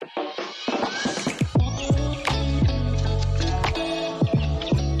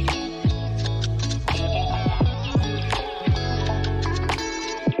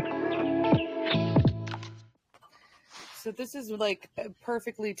this is like a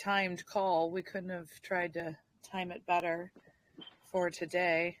perfectly timed call. We couldn't have tried to time it better for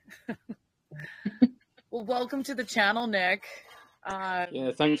today. Well, welcome to the channel, Nick.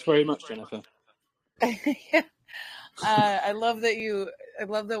 Yeah, thanks very much, Jennifer. Yeah. I love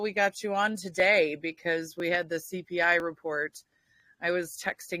that we got you on today because we had the CPI report. I was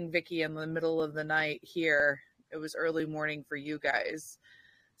texting Vicky in the middle of the night here. It was early morning for you guys.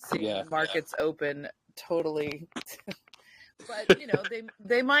 Seeing the markets open totally. But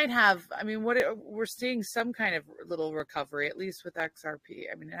they might have. I mean, we're seeing some kind of little recovery, at least with XRP.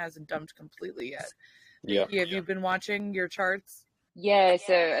 I mean, it hasn't dumped completely yet. Yeah. Vicky, have you been watching your charts? Yeah,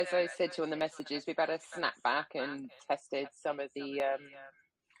 so as I said to you on the messages, we've had a snapback and tested some of the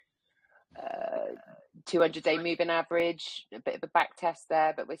 200-day moving average, a bit of a back test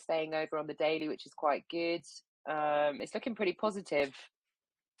there, but we're staying over on the daily, which is quite good. It's looking pretty positive.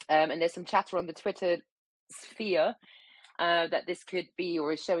 And there's some chatter on the Twitter sphere that this could be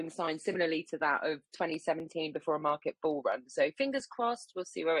or is showing signs similarly to that of 2017 before a market bull run. So fingers crossed, we'll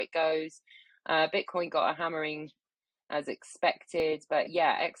see where it goes. Bitcoin got a hammering as expected, but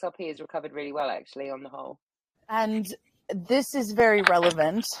yeah, XRP has recovered really well actually on the whole. And this is very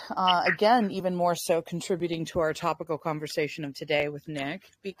relevant, again, even more so contributing to our topical conversation of today with Nick,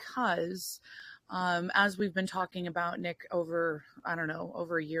 because as we've been talking about, Nick, over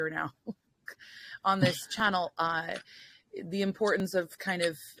a year now on this channel, the importance of kind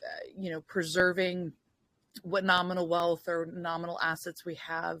of, preserving what nominal wealth or nominal assets we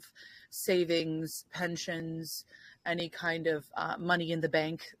have, savings, pensions, any kind of money in the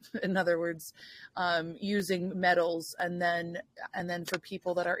bank, in other words, using metals, and then for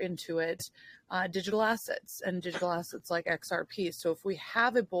people that are into it, digital assets like XRP. So if we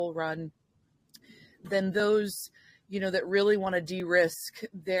have a bull run, then those that really want to de-risk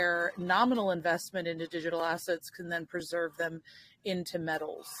their nominal investment into digital assets can then preserve them into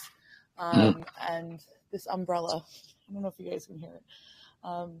metals. And this umbrella, I don't know if you guys can hear it.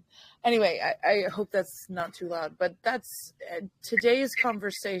 Anyway, I hope that's not too loud, but that's today's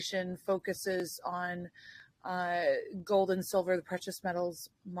conversation focuses on gold and silver, the precious metals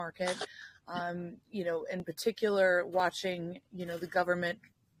market. In particular, watching the government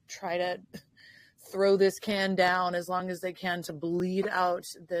try to throw this can down as long as they can to bleed out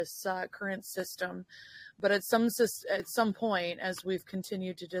this current system. But at some point, as we've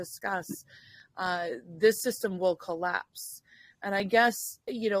continued to discuss, this system will collapse. And I guess,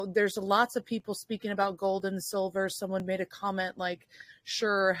 there's lots of people speaking about gold and silver. Someone made a comment like,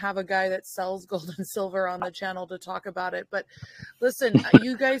 sure, have a guy that sells gold and silver on the channel to talk about it. But listen,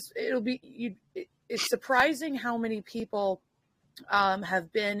 you guys, it's surprising how many people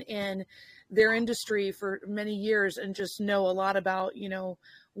have been in their industry for many years and just know a lot about,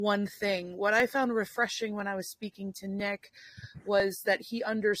 one thing. What I found refreshing when I was speaking to Nick was that he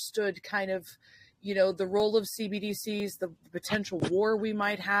understood kind of, the role of CBDCs, the potential war we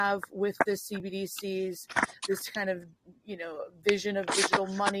might have with this CBDCs, this kind of, vision of digital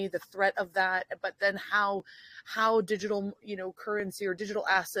money, the threat of that, but then how digital, currency or digital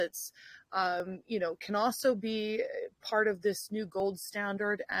assets, can also be part of this new gold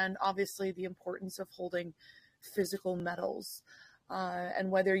standard, and obviously the importance of holding physical metals. And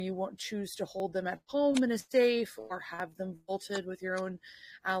whether you choose to hold them at home in a safe or have them vaulted with your own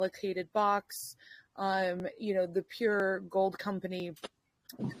allocated box, the Pure Gold Company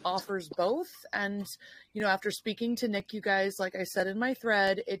offers both. And, after speaking to Nick, you guys, like I said in my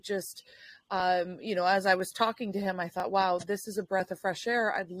thread, it just, as I was talking to him, I thought, wow, this is a breath of fresh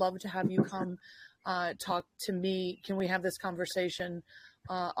air. I'd love to have you come talk to me. Can we have this conversation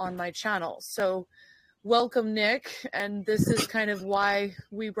on my channel? So welcome, Nick. And this is kind of why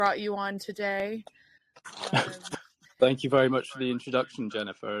we brought you on today. Thank you very much for the introduction,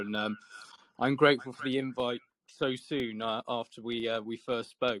 Jennifer. And I'm grateful for the invite so soon after we first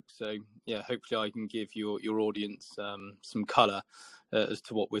spoke. So yeah, hopefully I can give your audience some colour as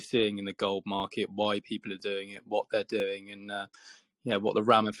to what we're seeing in the gold market, why people are doing it, what they're doing, and what the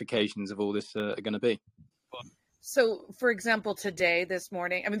ramifications of all this are going to be. So, for example, this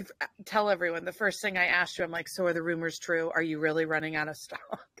morning, tell everyone, the first thing I asked you, I'm like, so are the rumors true? Are you really running out of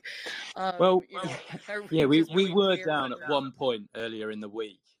stock? We were down at one point earlier in the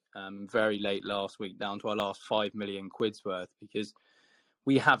week, very late last week, down to our last 5 million quid's worth, because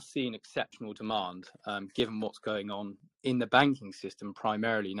we have seen exceptional demand, given what's going on in the banking system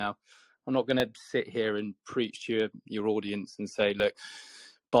primarily. Now, I'm not going to sit here and preach to your audience and say, look,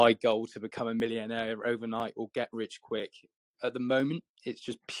 buy gold to become a millionaire overnight or get rich quick. At the moment, it's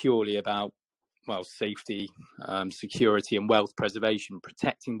just purely about, safety, security and wealth preservation,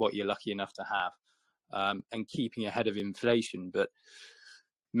 protecting what you're lucky enough to have. and keeping ahead of inflation, but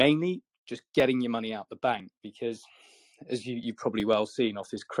mainly just getting your money out the bank, because as you've probably well seen off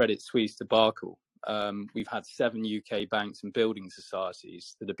this Credit Suisse debacle, we've had 7 UK banks and building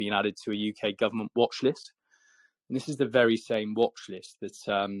societies that have been added to a UK government watch list. And this is the very same watch list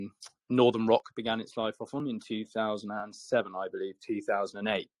that Northern Rock began its life off on in 2007, I believe,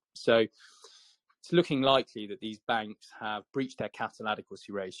 2008. So it's looking likely that these banks have breached their capital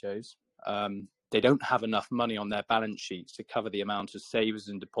adequacy ratios. They don't have enough money on their balance sheets to cover the amount of savers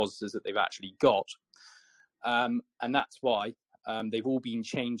and depositors that they've actually got. And that's why they've all been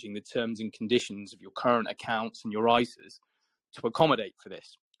changing the terms and conditions of your current accounts and your ISAs to accommodate for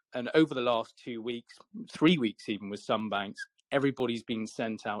this. And over the last 2 weeks, 3 weeks even with some banks, everybody's been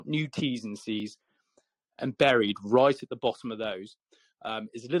sent out new T's and C's, and buried right at the bottom of those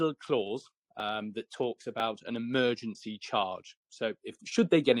is a little clause that talks about an emergency charge. So should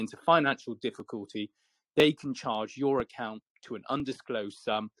they get into financial difficulty, they can charge your account to an undisclosed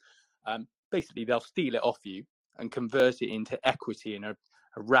sum. Basically, they'll steal it off you and convert it into equity in a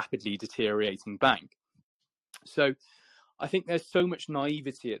rapidly deteriorating bank. So I think there's so much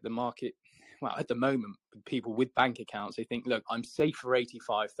naivety at the market. Well, at the moment, people with bank accounts, they think, look, I'm safe for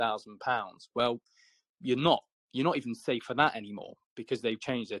 £85,000. Well, you're not. You're not even safe for that anymore, because they've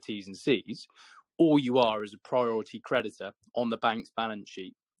changed their T's and C's. All you are is a priority creditor on the bank's balance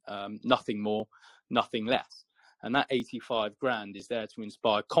sheet, nothing more, nothing less. And that 85 grand is there to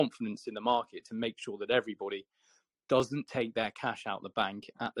inspire confidence in the market, to make sure that everybody doesn't take their cash out the bank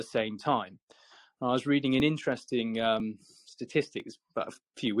at the same time. And I was reading an interesting statistics about a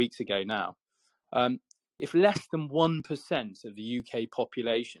few weeks ago now. If less than 1% of the UK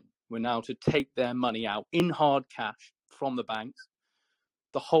population were now to take their money out in hard cash from the banks,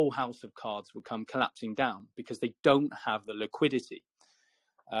 the whole house of cards will come collapsing down, because they don't have the liquidity.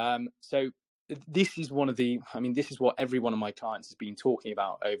 So this is this is what every one of my clients has been talking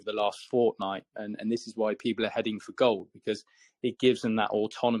about over the last fortnight. And this is why people are heading for gold, because it gives them that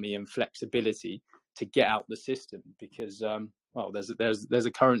autonomy and flexibility to get out the system. Because, there's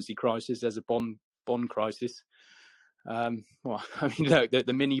a currency crisis, there's a bond crisis. Look,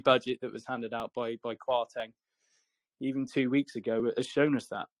 the mini budget that was handed out by Kwarteng even 2 weeks ago has shown us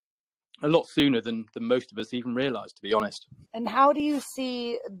that a lot sooner than most of us even realised, to be honest. And how do you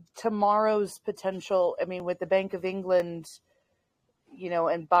see tomorrow's potential? I mean, with the Bank of England,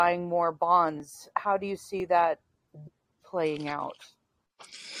 and buying more bonds, how do you see that playing out?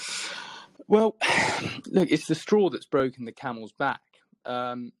 Well, look, it's the straw that's broken the camel's back.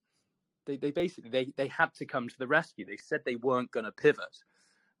 They basically had to come to the rescue. They said they weren't going to pivot.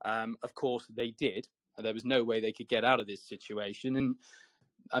 Of course, they did. There was no way they could get out of this situation. And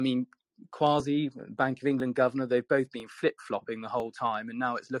I mean, Kwasi, Bank of England governor, they've both been flip-flopping the whole time, and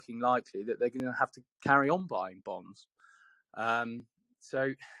now it's looking likely that they're going to have to carry on buying bonds.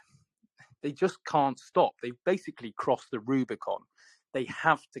 So they just can't stop. They've basically crossed the Rubicon. They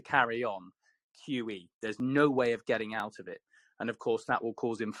have to carry on QE. There's no way of getting out of it. And of course, that will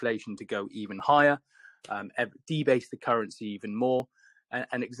cause inflation to go even higher, debase the currency even more,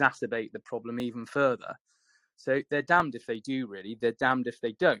 and exacerbate the problem even further. So they're damned if they do, really. They're damned if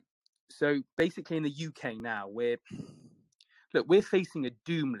they don't. So basically in the UK now, we're facing a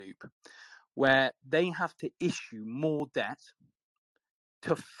doom loop where they have to issue more debt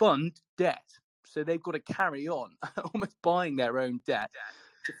to fund debt. So they've got to carry on almost buying their own debt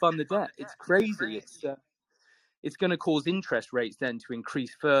to fund the debt. It's crazy. It's going to cause interest rates then to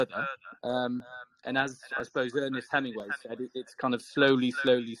increase further. And as I suppose Ernest Hemingway said, it's kind of slowly,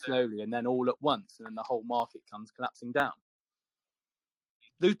 and then all at once, and then the whole market comes collapsing down.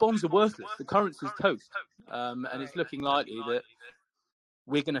 Those bonds are worthless. The currency's toast. And it's looking likely that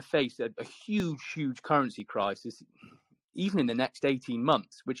we're going to face a huge currency crisis, even in the next 18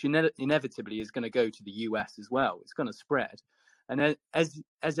 months, which inevitably is going to go to the US as well. It's going to spread. And as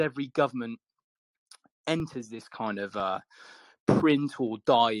every government enters this kind of print or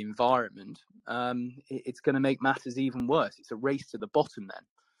die environment, it's going to make matters even worse. It's a race to the bottom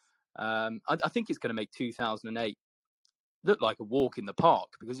then. I think it's going to make 2008 look like a walk in the park,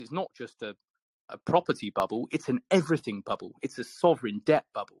 because it's not just a property bubble, it's an everything bubble. It's a sovereign debt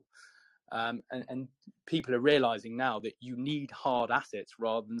bubble. And people are realizing now that you need hard assets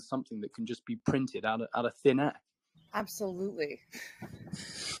rather than something that can just be printed out of thin air. Absolutely.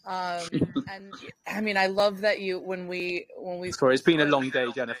 And I mean, I love that when we Sorry, it's been a long day,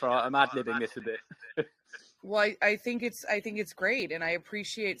 Jennifer. I'm ad-libbing this a bit. Well, I think it's great, and I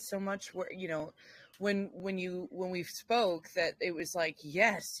appreciate so much when we spoke, that it was like,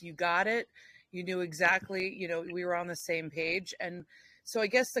 yes, you got it. You knew exactly, we were on the same page. And So I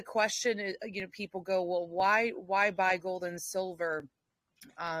guess the question is, people go, well, why buy gold and silver?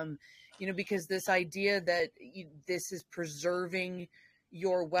 Because this idea that this is preserving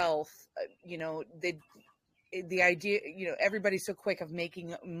your wealth, the idea, everybody's so quick of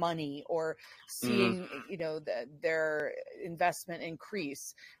making money or seeing, their investment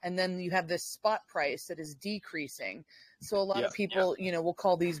increase. And then you have this spot price that is decreasing. So a lot of people, will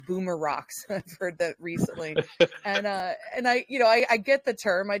call these boomer rocks. I've heard that recently. And I get the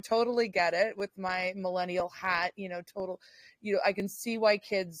term. I totally get it with my millennial hat, I can see why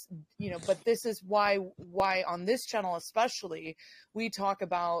kids, but this is why on this channel, especially, we talk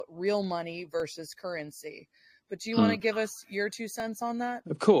about real money versus currency. But do you want to give us your 2 cents on that?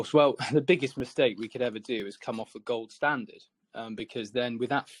 Of course. Well, the biggest mistake we could ever do is come off a gold standard, because then with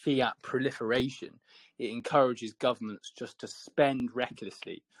that fiat proliferation, it encourages governments just to spend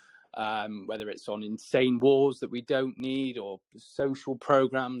recklessly, whether it's on insane wars that we don't need or social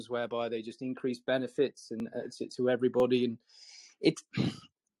programs whereby they just increase benefits and to everybody. And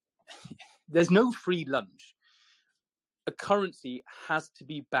there's no free lunch. A currency has to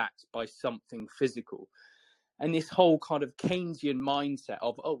be backed by something physical. And this whole kind of Keynesian mindset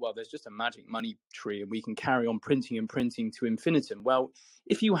of, oh, well, there's just a magic money tree and we can carry on printing and printing to infinitum. Well,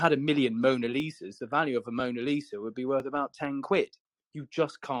 if you had 1 million Mona Lisas, the value of a Mona Lisa would be worth about 10 quid. You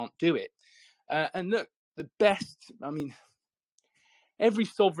just can't do it. And look, the best, every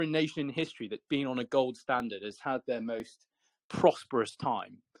sovereign nation in history that's been on a gold standard has had their most prosperous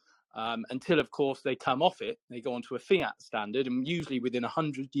time. Until, of course, they come off it, they go onto a fiat standard, and usually within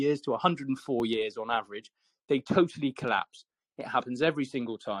 100 years to 104 years on average, they totally collapse. It happens every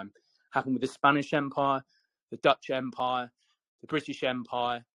single time. Happened with the Spanish Empire, the Dutch Empire, the British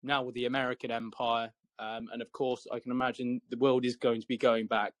Empire, now with the American Empire. And of course, I can imagine the world is going to be going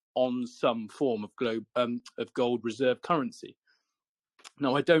back on some form of gold reserve currency.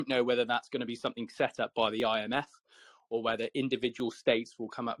 Now, I don't know whether that's going to be something set up by the IMF or whether individual states will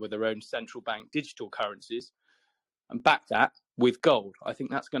come up with their own central bank digital currencies and back that with gold. I think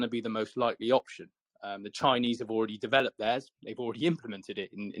that's going to be the most likely option. The Chinese have already developed theirs. They've already implemented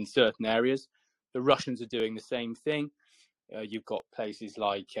it in certain areas. The Russians are doing the same thing. You've got places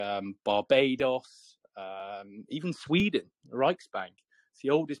like Barbados, even Sweden, the Riksbank. It's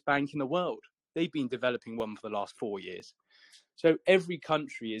the oldest bank in the world. They've been developing one for the last 4 years. So every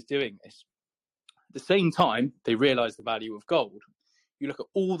country is doing this. At the same time, they realize the value of gold. You look at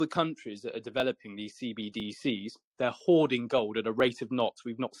all the countries that are developing these CBDCs, they're hoarding gold at a rate of knots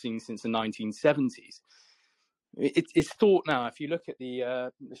we've not seen since the 1970s. It's thought now, if you look at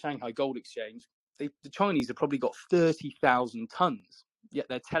the Shanghai Gold Exchange, the Chinese have probably got 30,000 tons, yet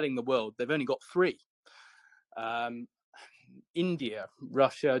they're telling the world they've only got 3. India,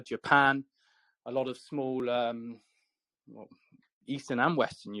 Russia, Japan, a lot of small Eastern and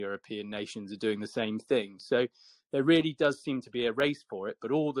Western European nations are doing the same thing. So there really does seem to be a race for it,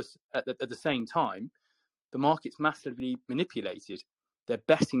 but all this at the same time, the market's massively manipulated. They're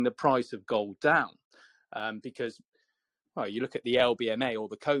betting the price of gold down because, well, you look at the LBMA or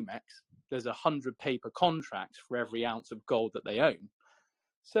the COMEX, there's 100 paper contracts for every ounce of gold that they own.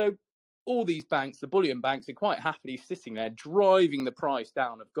 So all these banks, the bullion banks, are quite happily sitting there driving the price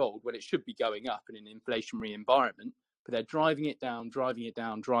down of gold when it should be going up in an inflationary environment. But they're driving it down,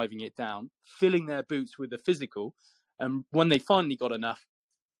 filling their boots with the physical. And when they finally got enough,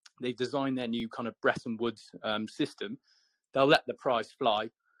 they've designed their new kind of Bretton Woods system. They'll let the price fly,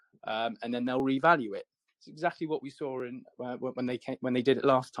 and then they'll revalue it. It's exactly what we saw when they did it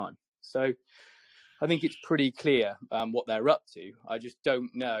last time. So I think it's pretty clear what they're up to. I just don't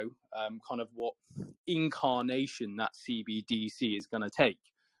know kind of what incarnation that CBDC is going to take.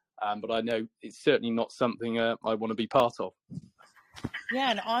 But I know it's certainly not something I want to be part of. Yeah,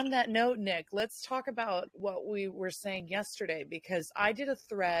 and on that note, Nick, let's talk about what we were saying yesterday, because I did a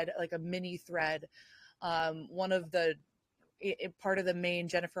thread, like a mini thread. One of the part of the main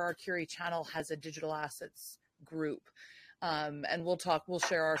Jennifer Arcuri channel has a digital assets group. And we'll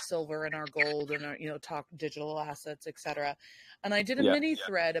share our silver and our gold and our, talk digital assets, etc. And I did a mini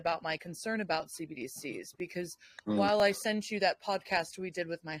thread about my concern about CBDCs, because while I sent you that podcast we did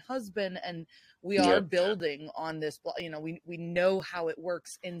with my husband, and we are building on this, we know how it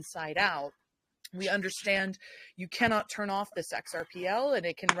works inside out. We understand you cannot turn off this XRPL, and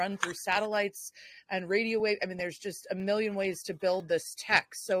it can run through satellites and radio wave. I mean, there's just a million ways to build this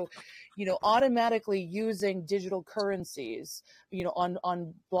tech. So, automatically using digital currencies,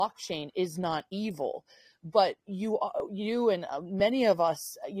 on blockchain is not evil. But you and many of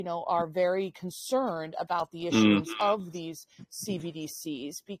us, are very concerned about the issuance of these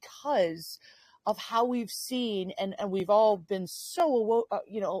CBDCs, because of how we've seen, and we've all been so,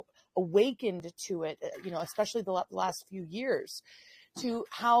 awakened to it, especially the last few years, to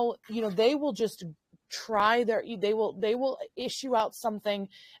how, they will just try they will issue out something,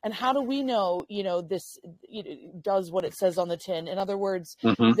 and how do we know, this does what it says on the tin? In other words,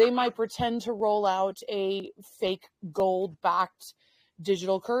 they might pretend to roll out a fake gold backed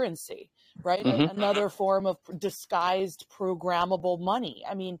digital currency, right? Another form of disguised programmable money.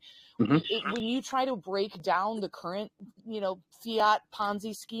 I mean, when you try to break down the current, fiat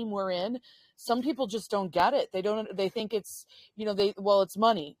Ponzi scheme we're in, some people just don't get it. They think it's, it's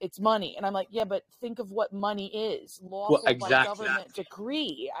money. It's money. And I'm like, yeah, but think of what money is. Lawful by government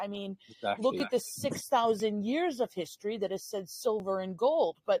decree. I mean, look at the 6,000 years of history that has said silver and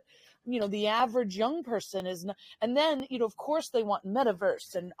gold. But, the average young person is not. And then, of course, they want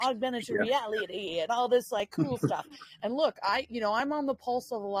metaverse and augmented reality and all this like cool stuff. And look, I'm on the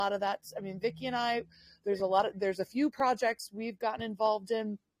pulse of a lot of that. I mean, Vicky and I, there's a few projects we've gotten involved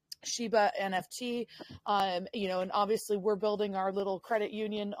in. Shiba NFT, and obviously we're building our little credit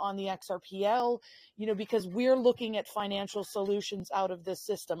union on the XRPL, because we're looking at financial solutions out of this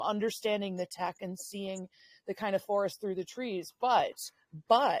system, understanding the tech and seeing the kind of forest through the trees. But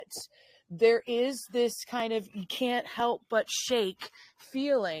there is this kind of, you can't help but shake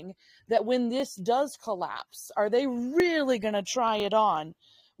feeling that when this does collapse, are they really going to try it on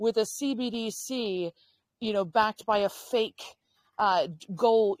with a CBDC, backed by a fake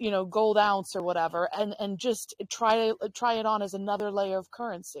gold ounce or whatever, and just try it on as another layer of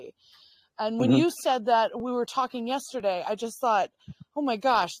currency? And when you said that, we were talking yesterday, I just thought, oh my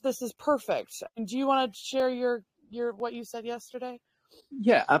gosh, this is perfect. Do you want to share your what you said yesterday?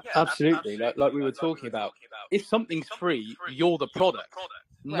 Yeah, absolutely. Like we were talking about, if something's free, you're the product.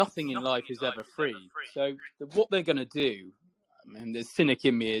 Nothing in life is ever free. So what they're going to do, and the cynic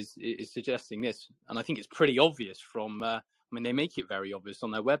in me is suggesting this, and I think it's pretty obvious from, they make it very obvious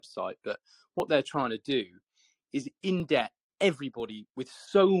on their website, but what they're trying to do is in-debt everybody with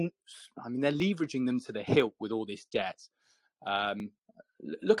they're leveraging them to the hilt with all this debt.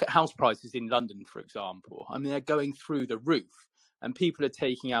 Look at house prices in London, for example. They're going through the roof, and people are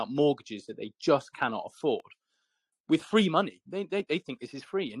taking out mortgages that they just cannot afford with free money. They think this is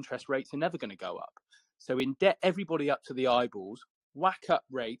free. Interest rates are never going to go up. So in debt everybody up to the eyeballs, whack up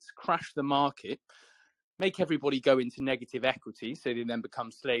rates, crash the market, make everybody go into negative equity, so they then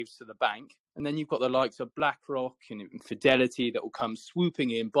become slaves to the bank. And then you've got the likes of BlackRock and Fidelity that will come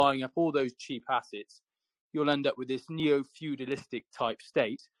swooping in, buying up all those cheap assets. You'll end up with this neo-feudalistic type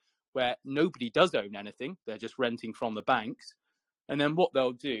state where nobody does own anything. They're just renting from the banks. And then what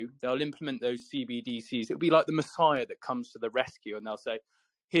they'll do, they'll implement those CBDCs. It'll be like the Messiah that comes to the rescue, and they'll say,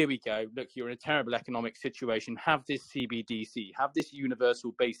 here we go. Look, you're in a terrible economic situation. Have this CBDC, have this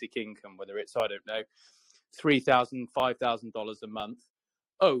universal basic income, whether it's, I don't know, $3,000, $5,000 a month.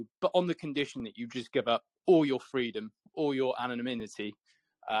 Oh, but on the condition that you just give up all your freedom, all your anonymity,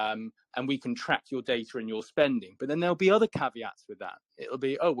 and we can track your data and your spending. But then there'll be other caveats with that. It'll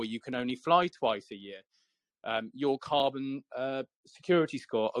be, oh, well, you can only fly twice a year. Your carbon security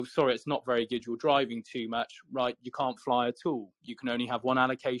score, oh, sorry, it's not very good. You're driving too much. Right, you can't fly at all. You can only have one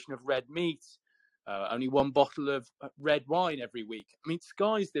allocation of red meat, only one bottle of red wine every week.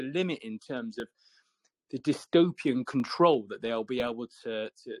 Sky's the limit in terms of the dystopian control that they'll be able to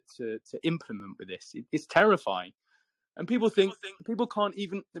implement with this. It's terrifying. And people can't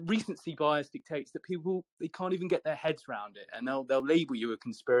even, the recency bias dictates that they can't even get their heads around it, and they'll label you a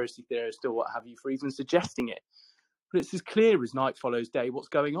conspiracy theorist or what have you for even suggesting it. But it's as clear as night follows day what's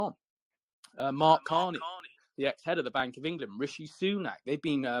going on. Mark Carney, the ex-head of the Bank of England, Rishi Sunak, they've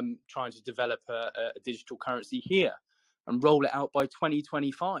been trying to develop a digital currency here and roll it out by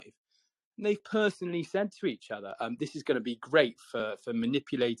 2025. And they've personally said to each other, this is going to be great for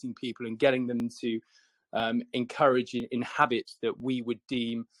manipulating people and getting them to encourage in habits that we would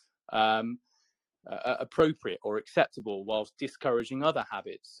deem appropriate or acceptable, whilst discouraging other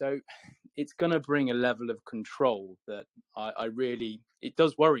habits. So it's going to bring a level of control that it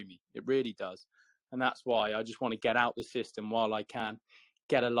does worry me. It really does. And that's why I just want to get out the system while I can,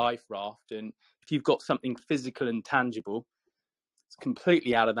 get a life raft. And if you've got something physical and tangible, it's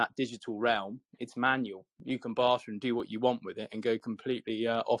completely out of that digital realm. It's manual. You can barter and do what you want with it and go completely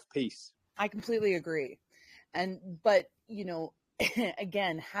off piece. I completely agree. But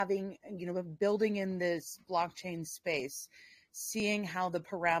again, building in this blockchain space, seeing how the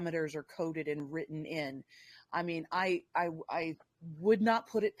parameters are coded and written in. I would not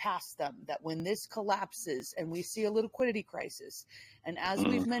put it past them that when this collapses and we see a liquidity crisis, and as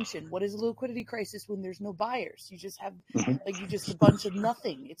we've mentioned, what is a liquidity crisis when there's no buyers? You just have a bunch of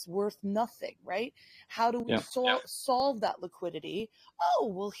nothing. It's worth nothing, right? How do we solve that liquidity? Oh,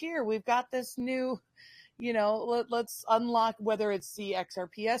 well, here we've got this new, let's unlock, whether it's the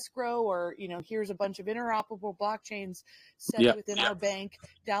XRP escrow or, here's a bunch of interoperable blockchains set within our bank.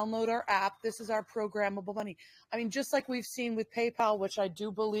 Download our app. This is our programmable money. I mean, just like we've seen with PayPal, which I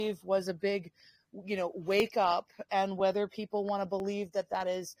do believe was a big, wake up, and whether people want to believe that that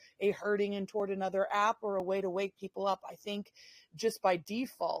is a herding in toward another app or a way to wake people up, I think just by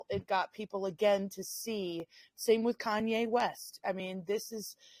default, it got people again to see. Same with Kanye West. I mean, this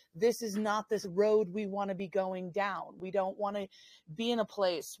is not this road we want to be going down. We don't want to be in a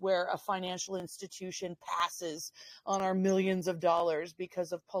place where a financial institution passes on our millions of dollars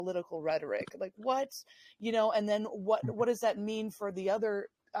because of political rhetoric. Like what, and then what does that mean for the other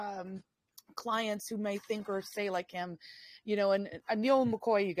clients who may think or say like him, and Neil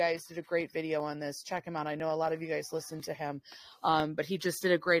McCoy, you guys did a great video on this. Check him out. I know a lot of you guys listen to him, but he just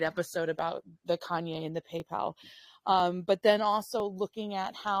did a great episode about the Kanye and the PayPal. But then also looking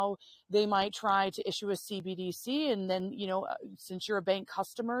at how they might try to issue a CBDC, and then, since you're a bank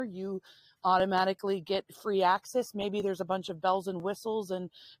customer, you automatically get free access. Maybe there's a bunch of bells and whistles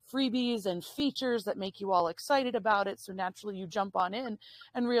and freebies and features that make you all excited about it. So naturally you jump on in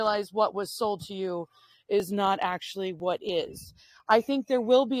and realize what was sold to you is not actually what is. I think there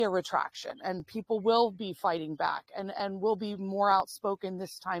will be a retraction, and people will be fighting back and will be more outspoken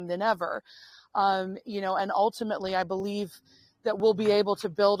this time than ever. And ultimately I believe that we'll be able to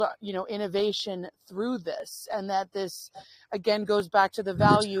build, innovation through this, and that this again goes back to the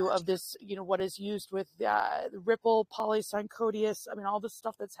value of this, what is used with Ripple, Polysign, Codius. I mean, all the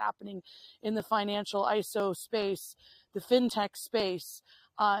stuff that's happening in the financial ISO space, the fintech space.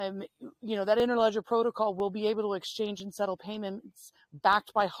 That interledger protocol will be able to exchange and settle payments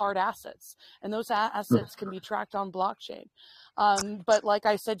backed by hard assets, and those assets can be tracked on blockchain. But like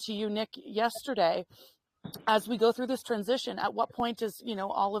I said to you, Nick, yesterday, as we go through this transition, at what point does,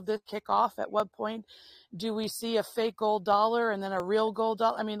 all of this kick off? At what point do we see a fake gold dollar and then a real gold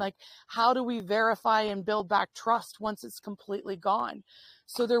dollar? I mean, like, how do we verify and build back trust once it's completely gone?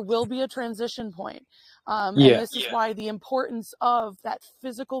 So there will be a transition point. And this is why the importance of that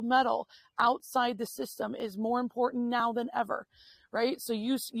physical metal outside the system is more important now than ever. Right. So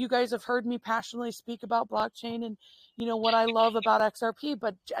you guys have heard me passionately speak about blockchain and, what I love about XRP.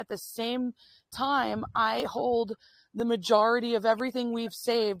 But at the same time, I hold the majority of everything we've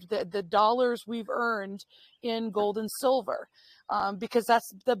saved, the dollars we've earned in gold and silver, because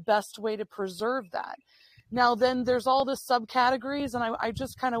that's the best way to preserve that. Now, then there's all the subcategories, and I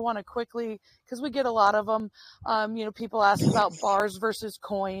just kind of want to quickly, because we get a lot of them, people ask about bars versus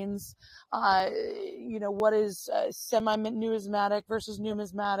coins, what is semi-numismatic versus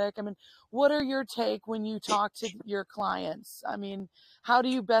numismatic? I mean, what are your take when you talk to your clients? I mean, how do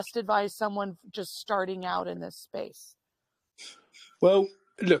you best advise someone just starting out in this space? Well,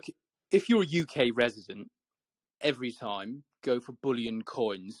 look, if you're a UK resident, every time go for bullion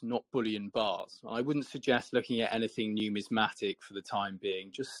coins, not bullion bars. I wouldn't suggest looking at anything numismatic for the time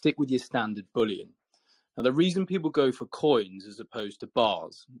being. Just stick with your standard bullion. Now, the reason people go for coins as opposed to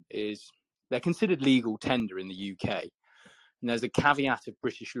bars is they're considered legal tender in the UK. And there's a caveat of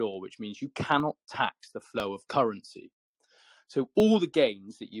British law, which means you cannot tax the flow of currency. So all the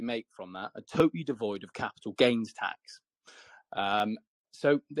gains that you make from that are totally devoid of capital gains tax.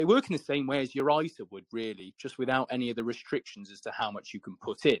 So they work in the same way as your ISA would, really, just without any of the restrictions as to how much you can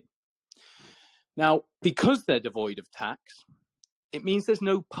put in. Now, because they're devoid of tax, it means there's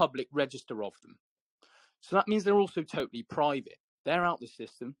no public register of them. So that means they're also totally private. They're out the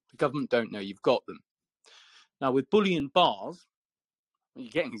system. The government don't know you've got them. Now, with bullion bars, you're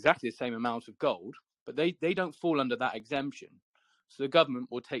getting exactly the same amount of gold, but they don't fall under that exemption. So the government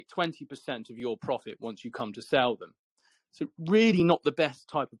will take 20% of your profit once you come to sell them. So really not the best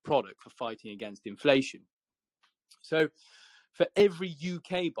type of product for fighting against inflation. So for every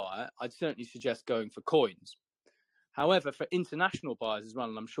UK buyer, I'd certainly suggest going for coins. However, for international buyers as well,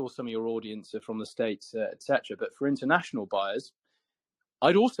 and I'm sure some of your audience are from the States, etc., but for international buyers,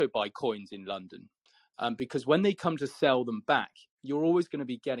 I'd also buy coins in London because when they come to sell them back, you're always going to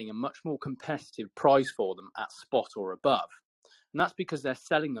be getting a much more competitive price for them at spot or above. And that's because they're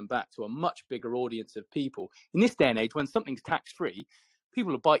selling them back to a much bigger audience of people. In this day and age, when something's tax-free,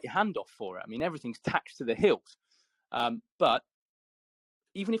 people will bite your hand off for it. I mean, everything's taxed to the hilt. But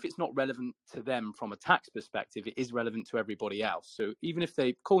even if it's not relevant to them from a tax perspective, it is relevant to everybody else. So even if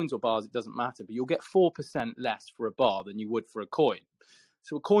they coins or bars, it doesn't matter, but you'll get 4% less for a bar than you would for a coin.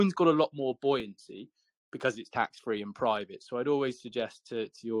 So a coin's got a lot more buoyancy because it's tax-free and private. So I'd always suggest to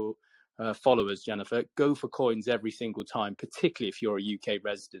your followers, Jennifer, go for coins every single time, particularly if you're a UK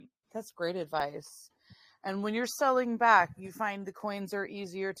resident. That's great advice. And when you're selling back, you find the coins are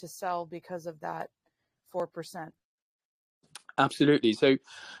easier to sell because of that 4%. Absolutely. So,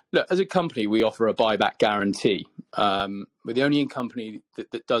 look, as a company, we offer a buyback guarantee. We're the only company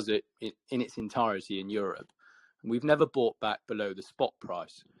that does it in its entirety in Europe. And we've never bought back below the spot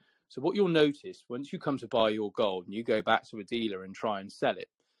price. So what you'll notice, once you come to buy your gold and you go back to a dealer and try and sell it,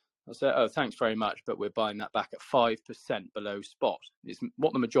 they'll say, oh, thanks very much, but we're buying that back at 5% below spot. It's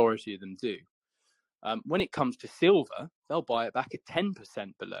what the majority of them do. When it comes to silver, they'll buy it back at 10%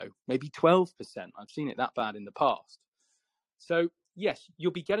 below, maybe 12%. I've seen it that bad in the past. So, yes,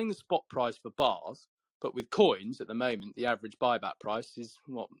 you'll be getting the spot price for bars, but with coins at the moment, the average buyback price is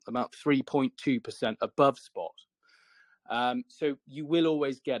about 3.2% above spot. So you will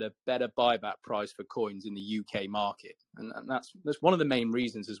always get a better buyback price for coins in the UK market. And that's one of the main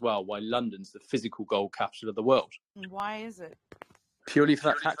reasons as well why London's the physical gold capital of the world. Why is it? Purely for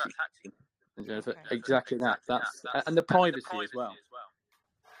that tax. Okay. Exactly that. And the privacy as well.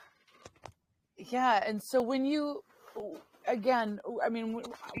 Yeah, and so when you, again, I mean,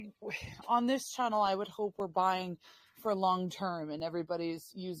 on this channel, I would hope we're buying for long term and everybody's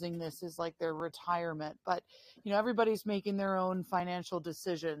using this as like their retirement, but you know, everybody's making their own financial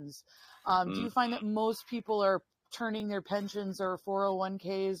decisions. Do you find that most people are turning their pensions or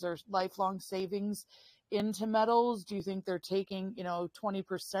 401ks or lifelong savings into metals? Do you think they're taking,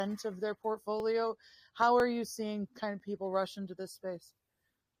 20% of their portfolio? How are you seeing kind of people rush into this space?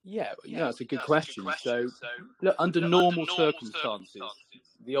 Yeah, it's a good question. So, look, under normal circumstances,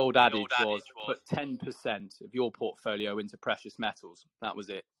 the old adage was put 10% of your portfolio into precious metals. That was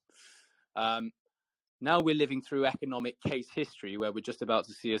it. Now we're living through economic case history where we're just about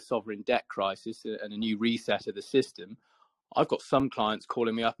to see a sovereign debt crisis and a new reset of the system. I've got some clients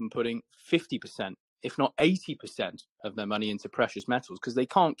calling me up and putting 50%, if not 80% of their money into precious metals because they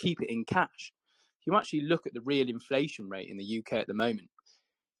can't keep it in cash. If you actually look at the real inflation rate in the UK at the moment,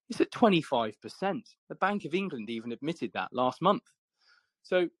 it's at 25%. The Bank of England even admitted that last month.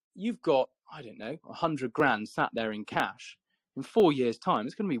 So you've got, I don't know, 100 grand sat there in cash. In 4 years' time,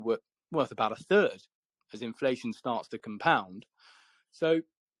 it's going to be worth about a third as inflation starts to compound. So,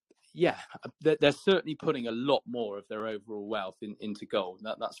 yeah, they're certainly putting a lot more of their overall wealth into gold.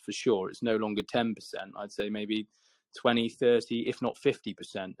 That's for sure. It's no longer 10%. I'd say maybe 20, 30, if not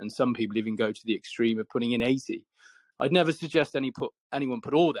 50%. And some people even go to the extreme of putting in 80. I'd never suggest anyone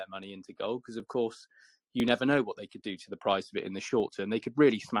put all their money into gold because, of course, you never know what they could do to the price of it in the short term. They could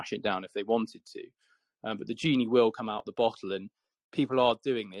really smash it down if they wanted to. But the genie will come out the bottle, and people are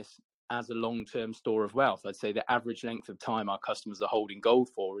doing this as a long-term store of wealth. I'd say the average length of time our customers are holding gold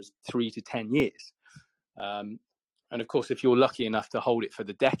for is 3 to 10 years. And, of course, if you're lucky enough to hold it for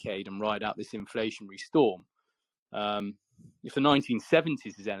the decade and ride out this inflationary storm, if the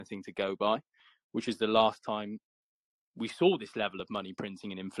 1970s is anything to go by, which is the last time we saw this level of money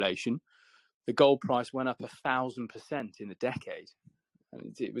printing and inflation, the gold price went up 1,000% in a decade.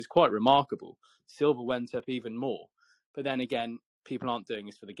 And it was quite remarkable. Silver went up even more. But then again, people aren't doing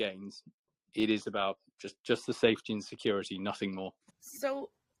this for the gains. It is about just the safety and security, nothing more.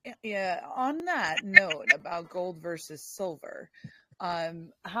 So, yeah, on that note about gold versus silver,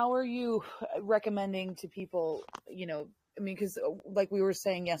 how are you recommending to people, because like we were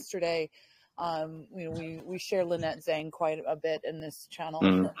saying yesterday, we share Lynette Zhang quite a bit in this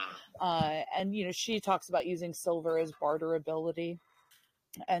channel. And, she talks about using silver as barterability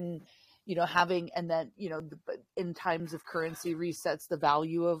and, having, and then, in times of currency resets the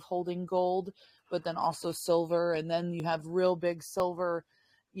value of holding gold, but then also silver. And then you have real big silver,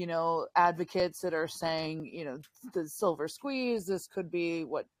 advocates that are saying, the silver squeeze, this could be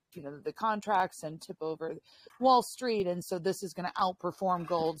what, the contracts and tip over Wall Street. And so this is going to outperform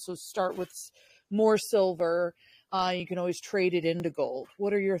gold. So start with more silver. You can always trade it into gold.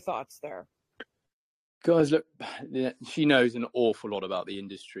 What are your thoughts there? Guys, look, she knows an awful lot about the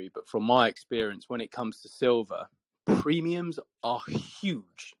industry, but from my experience, when it comes to silver, premiums are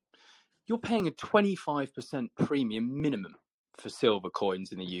huge. You're paying a 25% premium minimum for silver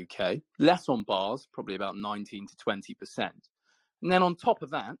coins in the UK, less on bars, probably about 19 to 20%. And then on top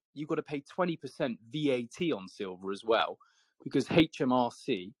of that, you've got to pay 20% VAT on silver as well, because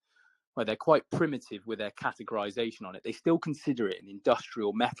HMRC, well, they're quite primitive with their categorization on it. They still consider it an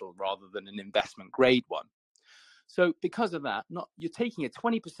industrial metal rather than an investment grade one. So because of that, you're taking a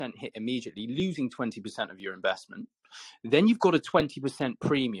 20% hit immediately, losing 20% of your investment. Then you've got a 20%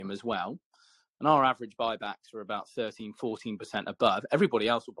 premium as well. And our average buybacks are about 13, 14% above. Everybody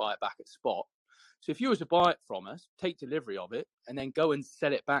else will buy it back at spot. So if you were to buy it from us, take delivery of it, and then go and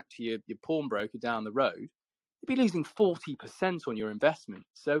sell it back to your pawnbroker down the road, you'd be losing 40% on your investment.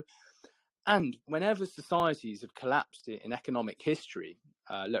 So, and whenever societies have collapsed in economic history,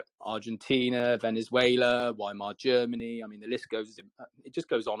 look, Argentina, Venezuela, Weimar Germany, I mean, the list it just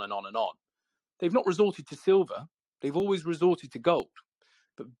goes on and on and on. They've not resorted to silver. They've always resorted to gold,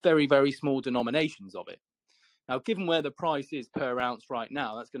 but very, very small denominations of it. Now, given where the price is per ounce right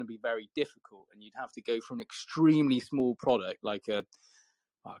now, that's going to be very difficult. And you'd have to go for an extremely small product like a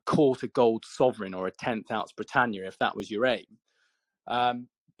quarter gold sovereign or a 10th ounce Britannia, if that was your aim.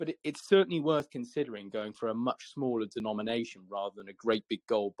 But it's certainly worth considering going for a much smaller denomination rather than a great big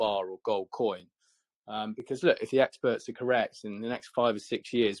gold bar or gold coin. Because look, if the experts are correct, in the next 5 or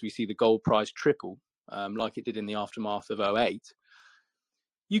 6 years, we see the gold price triple, like it did in the aftermath of 2008.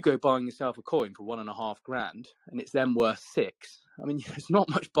 You go buying yourself a coin for $1.5 grand and it's then worth $6. I mean, there's not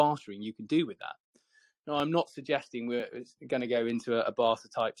much bartering you can do with that. Now, I'm not suggesting we're going to go into a barter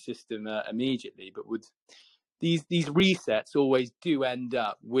type system immediately, but would these resets always do end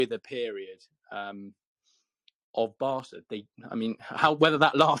up with a period of barter. Whether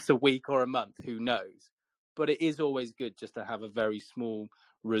that lasts a week or a month, who knows? But it is always good just to have a very small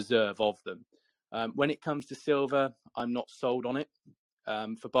reserve of them. When it comes to silver, I'm not sold on it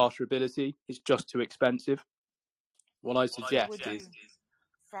for barterability. It's just too expensive. What I suggest is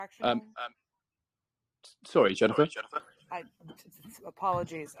fractional. Sorry, Jennifer.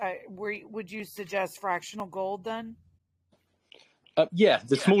 Apologies. Would you suggest fractional gold then? Yeah,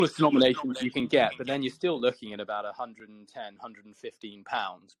 the smallest denominations you can get, but then you're still looking at about 110, 115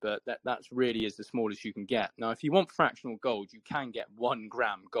 pounds. But that's really is the smallest you can get. Now, if you want fractional gold, you can get 1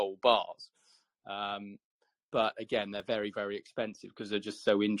 gram gold bars. But again, they're very, very expensive because they're just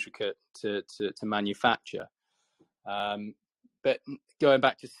so intricate to manufacture. But going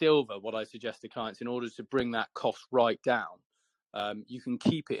back to silver, what I suggest to clients, in order to bring that cost right down, you can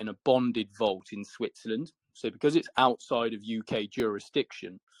keep it in a bonded vault in Switzerland. So because it's outside of UK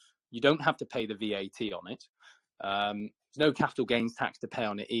jurisdiction, you don't have to pay the VAT on it. There's no capital gains tax to pay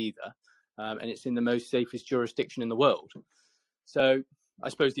on it either. And it's in the most safest jurisdiction in the world. So I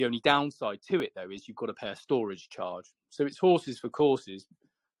suppose the only downside to it, though, is you've got to pay a storage charge. So it's horses for courses.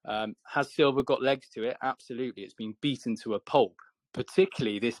 Has silver got legs to it? Absolutely. It's been beaten to a pulp,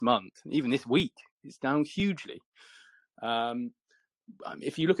 particularly this month, even this week. It's down hugely.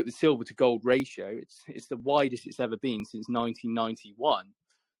 If you look at the silver to gold ratio, it's the widest it's ever been since 1991.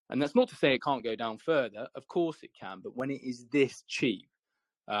 And that's not to say it can't go down further. Of course it can. But when it is this cheap,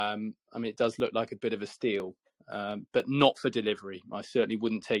 it does look like a bit of a steal, but not for delivery. I certainly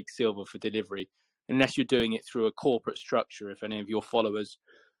wouldn't take silver for delivery unless you're doing it through a corporate structure. If any of your followers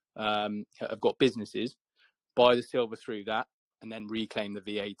have got businesses, buy the silver through that and then reclaim the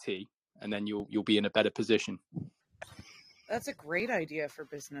VAT, and then you'll be in a better position. That's a great idea for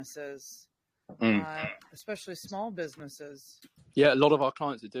businesses, especially small businesses. Yeah, a lot of our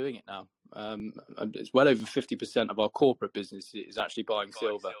clients are doing it now. It's well over 50% of our corporate business is actually buying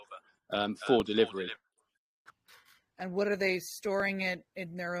silver for delivery. And what are they storing it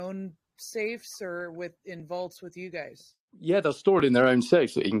in their own safes or in vaults with you guys? Yeah, they'll store it in their own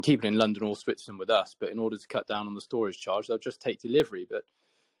safe. So you can keep it in London or Switzerland with us. But in order to cut down on the storage charge, they'll just take delivery. But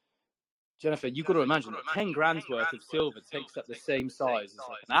Jennifer, you've got to imagine that 10 grand's worth of silver takes up the same size as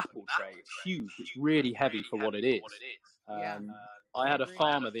like an apple tray. It's huge. It's really heavy for what it is. I had a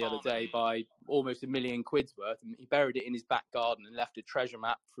farmer the other day buy almost £1 million worth, and he buried it in his back garden and left a treasure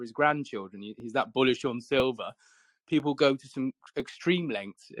map for his grandchildren. He's that bullish on silver. People go to some extreme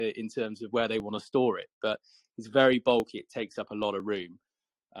lengths in terms of where they want to store it, but it's very bulky. It takes up a lot of room.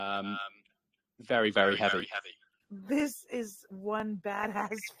 Very, very heavy. This is one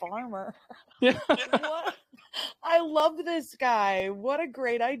badass farmer. Yeah. What? I love this guy. What a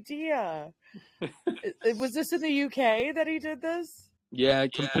great idea. Was this in the UK that he did this? Yeah,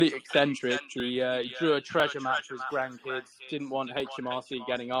 complete eccentric. He drew a treasure map for his grandkids, didn't want HMRC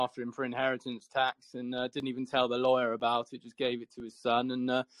getting after him for inheritance tax, and didn't even tell the lawyer about it, just gave it to his son.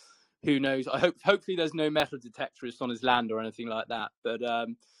 And who knows? Hopefully there's no metal detectorists on his land or anything like that. But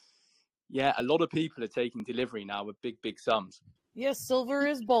yeah, a lot of people are taking delivery now with big, big sums. Yes, silver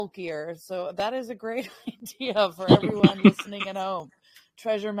is bulkier, so that is a great idea for everyone listening at home.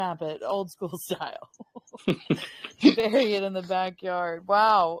 Treasure map it, old school style. Bury it in the backyard.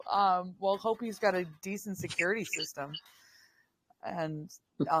 Wow. Well, hope he's got a decent security system. And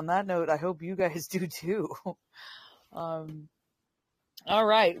on that note, I hope you guys do too. All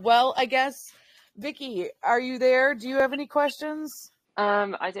right. Well, I guess, Vicky, are you there? Do you have any questions?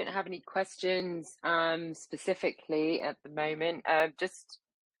 I don't have any questions specifically at the moment. Just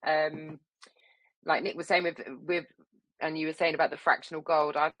like Nick was saying with and you were saying about the fractional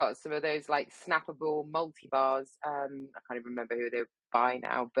gold, I've got some of those like snappable multi-bars. I can't even remember who they're by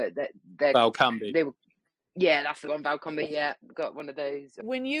now, but Valcambi. they were, yeah, that's the one, Valcambi. Yeah, got one of those.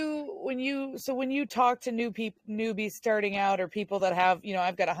 When you talk to newbies starting out, or people that have,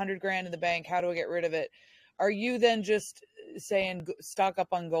 I've got $100,000 in the bank, how do I get rid of it? Are you then just saying stock up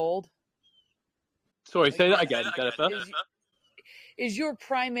on gold? Sorry, say that again, Jennifer. Is your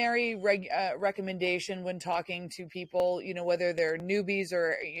primary recommendation when talking to people, whether they're newbies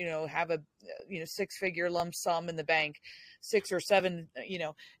or, have a, 6-figure lump sum in the bank, 6 or 7,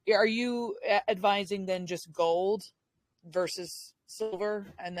 are you advising then just gold versus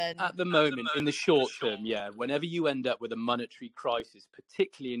silver? And then at the moment, in the short term, yeah, whenever you end up with a monetary crisis,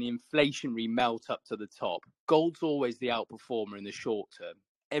 particularly an inflationary melt up to the top, gold's always the outperformer in the short term.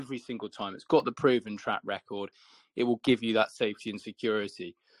 Every single time. It's got the proven track record. It will give you that safety and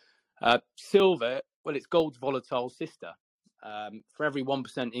security. Silver, well, it's gold's volatile sister. For every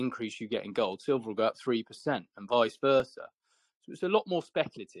 1% increase you get in gold, silver will go up 3% and vice versa. So it's a lot more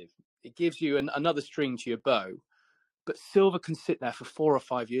speculative. It gives you another string to your bow. But silver can sit there for 4 or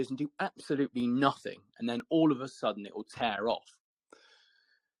 5 years and do absolutely nothing. And then all of a sudden it will tear off.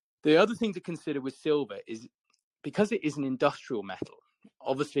 The other thing to consider with silver is because it is an industrial metal,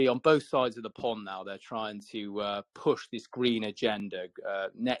 obviously on both sides of the pond now, they're trying to push this green agenda,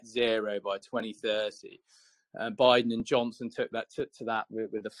 net zero by 2030. Biden and Johnson took to that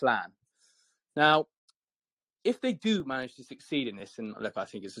with a flan. Now, if they do manage to succeed in this, and look, I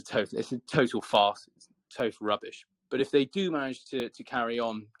think it's a total farce, it's total rubbish. But if they do manage to carry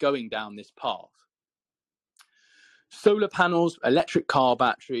on going down this path, solar panels, electric car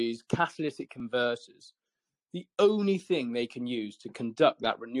batteries, catalytic converters, the only thing they can use to conduct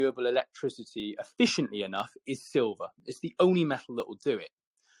that renewable electricity efficiently enough is silver. It's the only metal that will do it.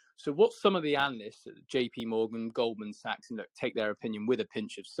 So what some of the analysts at JP Morgan, Goldman Sachs, and look, take their opinion with a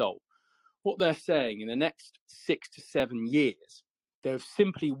pinch of salt, what they're saying in the next 6 to 7 years, there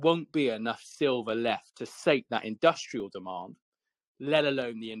simply won't be enough silver left to sate that industrial demand, let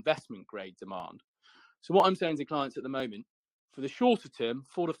alone the investment grade demand. So what I'm saying to clients at the moment, for the shorter term,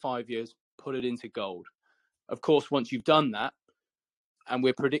 4 to 5 years, put it into gold. Of course, once you've done that, and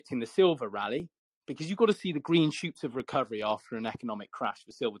we're predicting the silver rally, because you've got to see the green shoots of recovery after an economic crash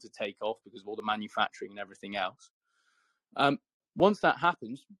for silver to take off because of all the manufacturing and everything else. Once that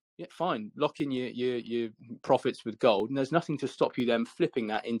happens, yeah, fine, lock in your profits with gold, and there's nothing to stop you then flipping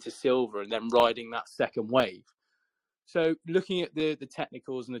that into silver and then riding that second wave. So looking at the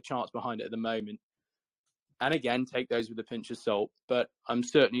technicals and the charts behind it at the moment, and again, take those with a pinch of salt, but I'm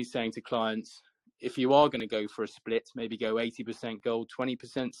certainly saying to clients, if you are going to go for a split, maybe go 80% gold,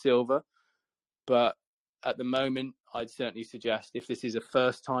 20% silver. But at the moment, I'd certainly suggest if this is a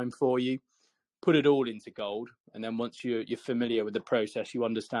first time for you, put it all into gold. And then once you're familiar with the process, you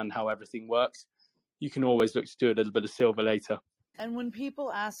understand how everything works, you can always look to do a little bit of silver later. And when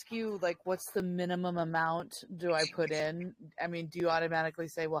people ask you, like, what's the minimum amount do I put in? I mean, do you automatically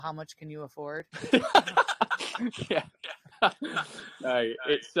say, well, how much can you afford? Yeah. No,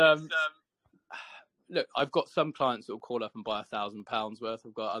 it's look, I've got some clients that will call up and buy £1,000 worth.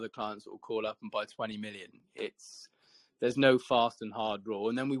 I've got other clients that will call up and buy 20 million. There's no fast and hard rule.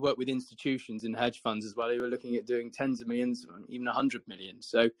 And then we work with institutions and hedge funds as well who are looking at doing tens of millions, even 100 million.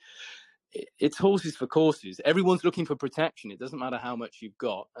 So it's horses for courses. Everyone's looking for protection. It doesn't matter how much you've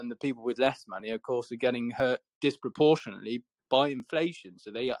got. And the people with less money, of course, are getting hurt disproportionately by inflation. So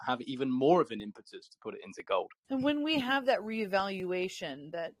they have even more of an impetus to put it into gold. And when we have that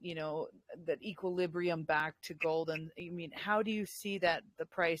reevaluation, that, that equilibrium back to gold, and I mean, how do you see that the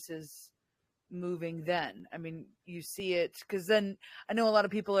price is moving then? I mean, you see it, because then I know a lot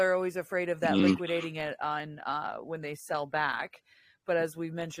of people are always afraid of that liquidating it on when they sell back. But as we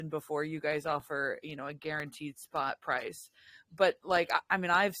mentioned before, you guys offer, a guaranteed spot price. But like, I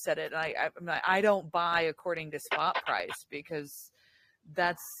mean, I've said it, and I don't buy according to spot price, because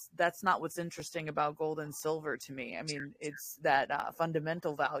that's not what's interesting about gold and silver to me. I mean, it's that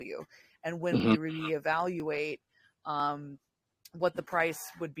fundamental value. And when we reevaluate what the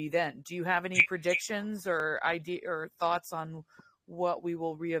price would be then, do you have any predictions or idea or thoughts on what we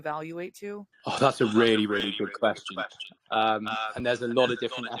will reevaluate to? Oh, that's a really, really good question. And there's a lot of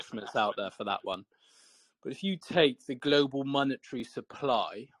different estimates out there for that one. But if you take the global monetary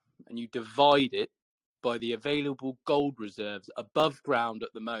supply and you divide it by the available gold reserves above ground at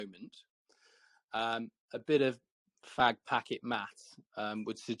the moment, a bit of fag packet maths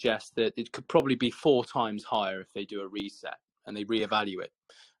would suggest that it could probably be 4 times higher if they do a reset and they reevaluate.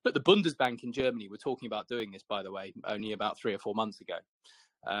 But the Bundesbank in Germany were talking about doing this, by the way, only about 3 or 4 months ago.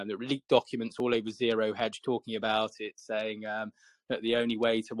 There were leaked documents all over Zero Hedge talking about it, saying that the only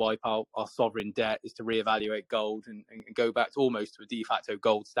way to wipe out our sovereign debt is to reevaluate gold and go back to almost to a de facto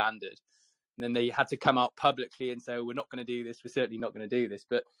gold standard. And then they had to come out publicly and say, we're not going to do this, we're certainly not going to do this.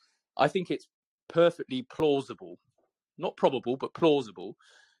 But I think it's perfectly plausible, not probable, but plausible,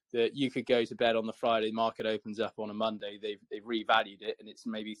 that you could go to bed on the Friday, market opens up on a Monday, they've revalued it, and it's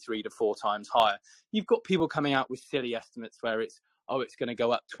maybe 3 to 4 times higher. You've got people coming out with silly estimates where it's going to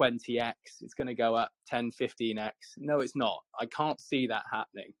go up 20x, it's going to go up 10, 15x. No, it's not. I can't see that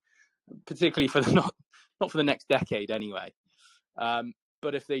happening, particularly for not for the next decade anyway.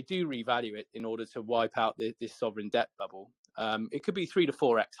 But if they do revalue it in order to wipe out this sovereign debt bubble, it could be 3 to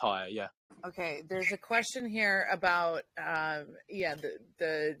 4x higher. Yeah. Okay, there's a question here about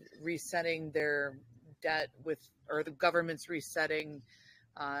the resetting their debt or the government's resetting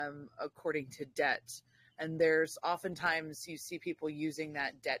according to debt. And there's oftentimes you see people using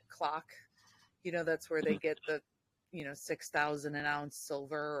that debt clock. That's where they get the 6,000 an ounce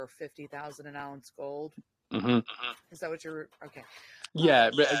silver or 50,000 an ounce gold. Mm-hmm. Is that what you're okay? Yeah,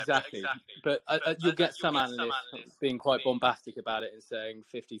 exactly. But you'll get some analysts being quite bombastic about it and saying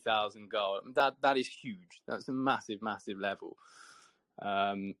 50,000 gold. That is huge. That's a massive, massive level.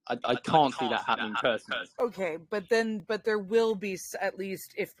 I can't see that happening personally. Okay, but there will be, at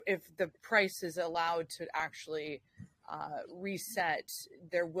least if the price is allowed to actually reset,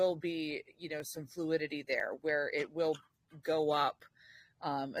 there will be some fluidity there where it will go up.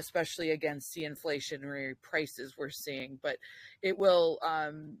 Especially against the inflationary prices we're seeing, but it will,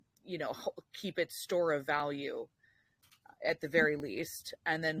 keep its store of value at the very least,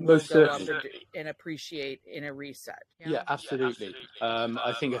 and then will go up and appreciate in a reset. Yeah, absolutely.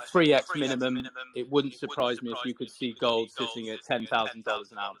 I think a 3x minimum. It wouldn't surprise me if you could see gold sitting at $10,000 an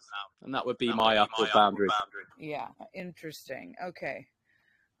ounce, and that would be my upward boundary. Yeah, interesting. Okay.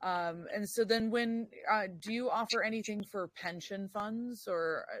 And so then when, do you offer anything for pension funds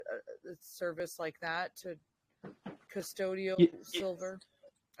or a service like that to custodial silver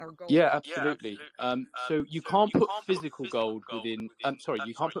or gold? Yeah, absolutely. So you can't put physical gold within,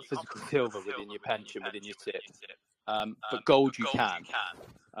 you can't put physical silver within your pension, within your SIPP, but gold you can.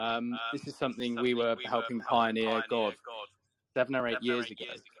 This is something we were helping pioneer, 7 or 8 years ago.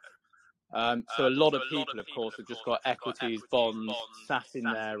 So a lot of people, of course, have just got equities, bonds, sat in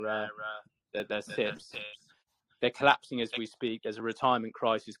their SIPPs. They're collapsing as we speak. There's a retirement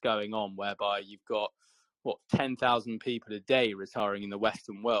crisis going on whereby you've got, 10,000 people a day retiring in the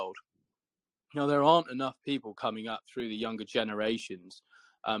Western world. Now, there aren't enough people coming up through the younger generations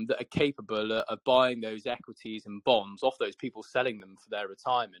that are capable of buying those equities and bonds off those people selling them for their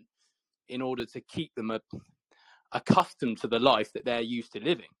retirement in order to keep them accustomed to the life that they're used to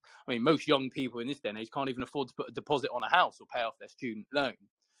living. I mean, most young people in this day and age can't even afford to put a deposit on a house or pay off their student loan.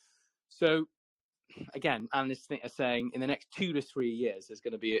 So, again, analysts are saying in the next 2 to 3 years, there's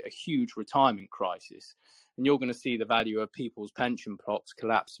going to be a huge retirement crisis. And you're going to see the value of people's pension pots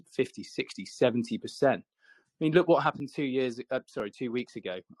collapse 50, 60, 70%. I mean, look what happened 2 weeks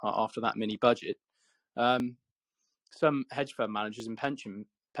ago after that mini budget. Some hedge fund managers and pension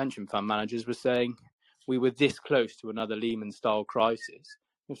fund managers were saying we were this close to another Lehman-style crisis.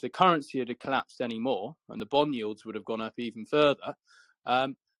 If the currency had collapsed any more and the bond yields would have gone up even further,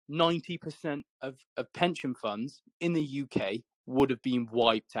 90% of pension funds in the UK would have been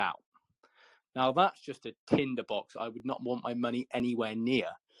wiped out. Now, that's just a tinderbox. I would not want my money anywhere near.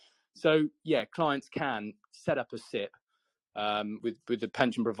 So, yeah, clients can set up a SIPP with the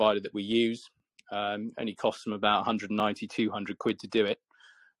pension provider that we use. Only costs them about 190, 200 quid to do it.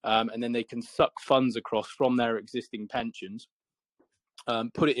 And then they can suck funds across from their existing pensions,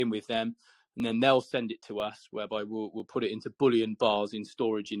 put it in with them, and then they'll send it to us, whereby we'll put it into bullion bars in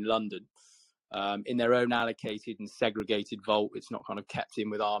storage in London, in their own allocated and segregated vault. It's not kind of kept in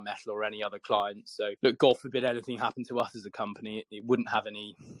with our metal or any other client. So, look, God forbid anything happened to us as a company, it wouldn't have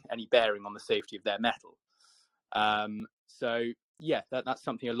any bearing on the safety of their metal. So, yeah, that's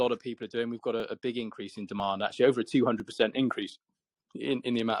something a lot of people are doing. We've got a big increase in demand, actually, over a 200% increase in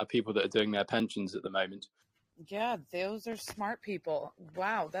the amount of people that are doing their pensions at the moment. Yeah, those are smart people.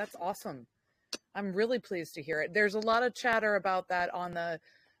 Wow, that's awesome. I'm really pleased to hear it. There's a lot of chatter about that on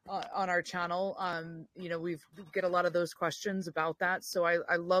our channel. We get a lot of those questions about that. So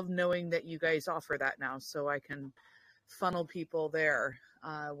I love knowing that you guys offer that now, so I can funnel people there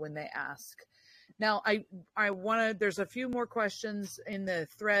when they ask. Now, I want to, there's a few more questions in the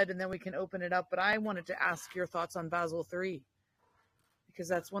thread and then we can open it up, but I wanted to ask your thoughts on Basel III because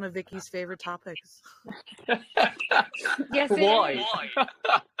that's one of Vicky's favorite topics. Yes, Why?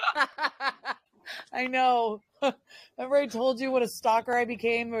 I know. Remember I told you what a stalker I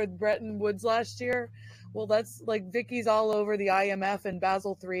became with Bretton Woods last year? Well, that's like Vicky's all over the IMF and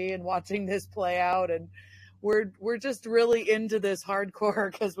Basel III and watching this play out, and we're just really into this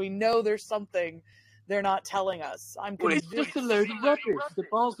hardcore because we know there's something they're not telling us. Well, it's just a load of rubbish. The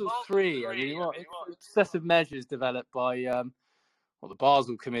Basel III, I mean, what excessive measures developed by the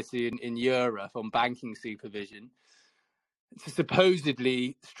Basel Committee in Europe on banking supervision to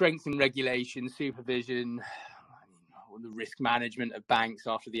supposedly strengthen regulation, supervision, the risk management of banks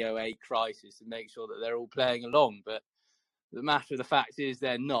after the 2008 crisis and make sure that they're all playing along. But the matter of the fact is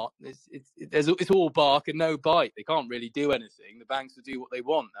they're not. It's all bark and no bite. They can't really do anything. The banks will do what they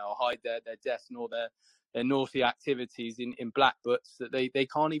want. They'll hide their desks and all their naughty activities in black books that they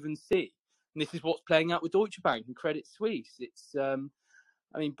can't even see. And this is what's playing out with Deutsche Bank and Credit Suisse. It's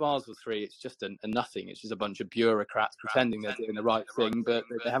I mean, Basel III, it's just a nothing. It's just a bunch of bureaucrats pretending they're doing the right thing, but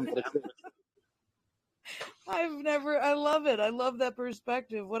they haven't got a clue. I love it. I love that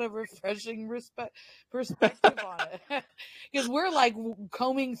perspective. What a refreshing perspective on it. Because we're like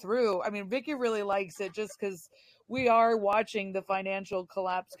combing through. I mean, Vicky really likes it just because we are watching the financial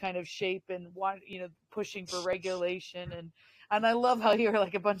collapse kind of shape and pushing for regulation. And I love how you're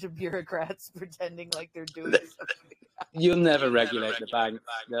like a bunch of bureaucrats pretending like they're doing something. You'll never regulate the banks.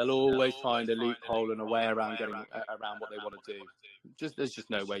 They'll always find a loophole and a way around getting around what they want to do. There's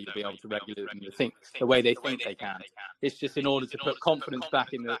just no way you'll be able to regulate them the way they think they can. It's just in order to put confidence back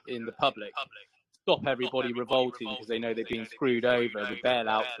in the public, stop everybody revolting because they know they've been screwed over with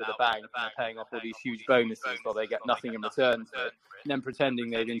bailouts for the bank and they're paying off all these huge bonuses while they get nothing in return for it, and then pretending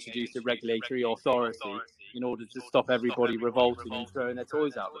they've introduced a regulatory authority in order to stop everybody revolting and throwing their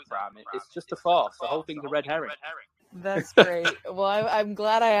toys out the pram. It's just a farce. The whole thing's a red herring. That's great. Well, I'm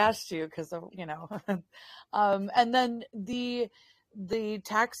glad I asked you because, and then the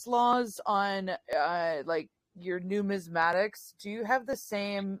tax laws on like your numismatics, do you have the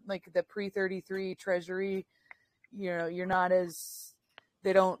same, like the pre-33 treasury, you're not as,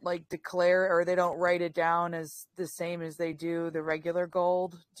 they don't like declare or they don't write it down as the same as they do the regular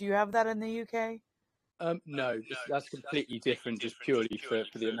gold. Do you have that in the UK? No, that's completely different, just purely for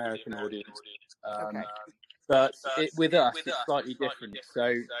the American audience. Okay. But with us, it's slightly different.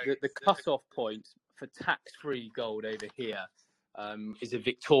 So the cut-off point for tax-free gold over here is a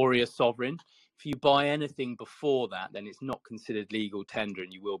Victoria sovereign. If you buy anything before that, then it's not considered legal tender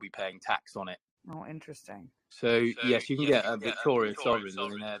and you will be paying tax on it. Oh, interesting. So yes, you can get a Victoria sovereign. I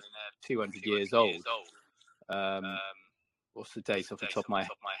mean, they're 200 years old. What's the date off the top of my head?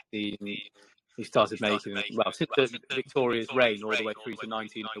 He started making them, well, since Victoria's reign all the way through to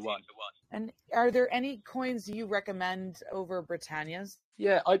 1901. And are there any coins you recommend over Britannia's?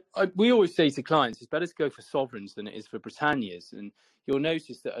 Yeah, we always say to clients, it's better to go for sovereigns than it is for Britannia's. And you'll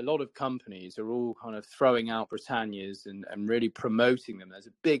notice that a lot of companies are all kind of throwing out Britannia's and really promoting them. There's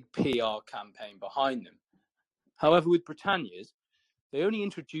a big PR campaign behind them. However, with Britannia's, they only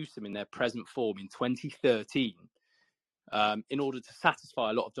introduced them in their present form in 2013. In order to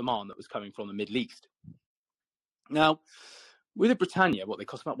satisfy a lot of demand that was coming from the Middle East. Now, with a Britannia, they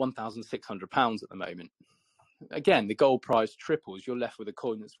cost about £1,600 at the moment. Again, the gold price triples. You're left with a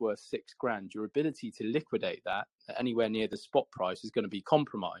coin that's worth £6,000. Your ability to liquidate that at anywhere near the spot price is going to be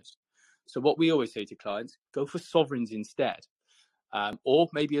compromised. So what we always say to clients, go for sovereigns instead, or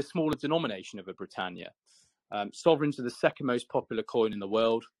maybe a smaller denomination of a Britannia. Sovereigns are the second most popular coin in the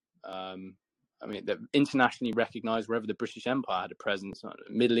world. I mean, they're internationally recognized wherever the British Empire had a presence,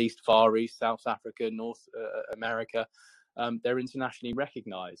 Middle East, Far East, South Africa, North America, they're internationally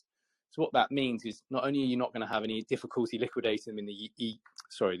recognized. So what that means is not only are you not going to have any difficulty liquidating them in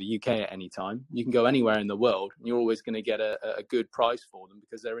the UK at any time, you can go anywhere in the world and you're always going to get a good price for them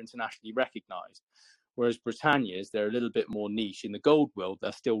because they're internationally recognized. Whereas Britannia's, they're a little bit more niche. In the gold world,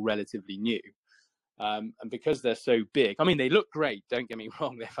 they're still relatively new. And because they're so big, I mean, they look great, don't get me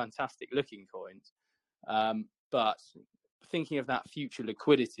wrong, they're fantastic looking coins. But thinking of that future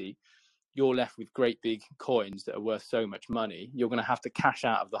liquidity, you're left with great big coins that are worth so much money. You're going to have to cash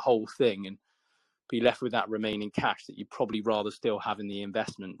out of the whole thing and be left with that remaining cash that you'd probably rather still have in the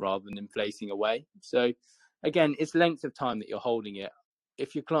investment rather than inflating away. So again, it's length of time that you're holding it.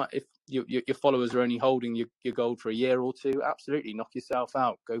 If your followers are only holding your gold for a year or two, absolutely knock yourself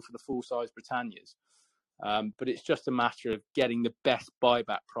out. Go for the full-size Britannias. But it's just a matter of getting the best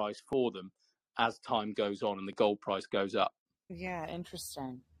buyback price for them as time goes on and the gold price goes up. Yeah,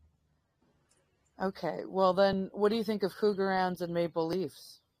 interesting. Okay, well then, what do you think of Krugerrands and Maple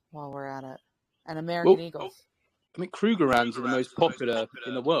Leafs while we're at it, and American Well, Eagles? I mean, Krugerrands are the most popular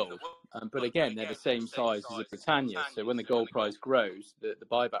in the world, but again, they're the same size as a Britannia. So when the gold price grows, the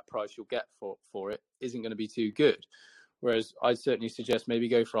buyback price you'll get for it isn't going to be too good. Whereas I'd certainly suggest maybe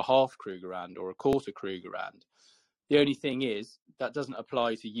go for a half Krugerrand or a quarter Krugerrand. The only thing is that doesn't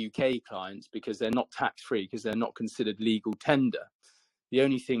apply to UK clients because they're not tax-free, because they're not considered legal tender. The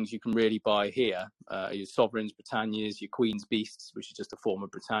only things you can really buy here are your Sovereigns, Britannias, your Queen's Beasts, which is just a form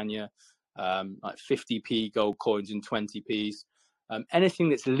of Britannia, like 50p gold coins and 20p's. Anything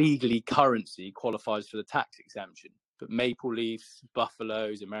that's legally currency qualifies for the tax exemption. But Maple Leafs,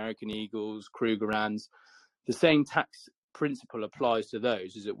 Buffaloes, American Eagles, Krugerrands, the same tax principle applies to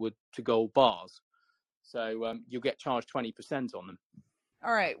those as it would to gold bars. So you'll get charged 20% on them.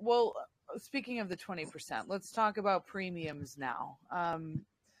 All right. Well, speaking of the 20%, let's talk about premiums now.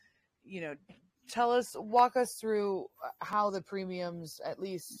 Walk us through how the premiums, at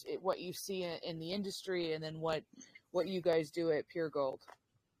least what you see in the industry, and then what you guys do at Pure Gold,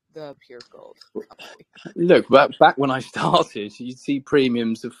 the Pure Gold company. Look, back when I started, you'd see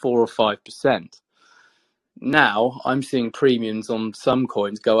premiums of 4 or 5%. Now I'm seeing premiums on some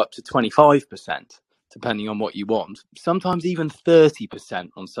coins go up to 25%, depending on what you want. Sometimes even 30%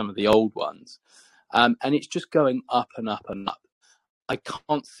 on some of the old ones. And it's just going up and up and up. I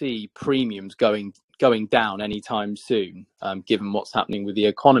can't see premiums going down anytime soon, given what's happening with the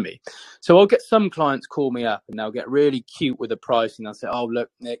economy. So I'll get some clients call me up and they'll get really cute with the pricing. They'll say, "Oh, look,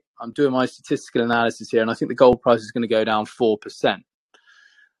 Nick, I'm doing my statistical analysis here, and I think the gold price is going to go down 4%.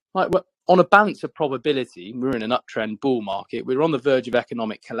 Like, well, on a balance of probability, we're in an uptrend bull market. We're on the verge of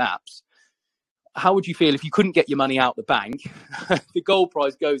economic collapse. How would you feel if you couldn't get your money out the bank? The gold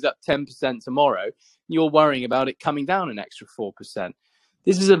price goes up 10% tomorrow. You're worrying about it coming down an extra 4%.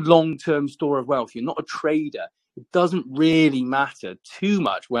 This is a long-term store of wealth. You're not a trader. It doesn't really matter too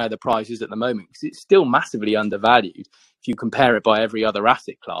much where the price is at the moment because it's still massively undervalued if you compare it by every other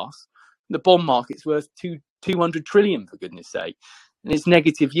asset class. The bond market's worth 200 trillion, for goodness sake, and it's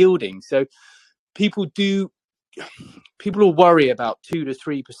negative yielding. So people will worry about 2 to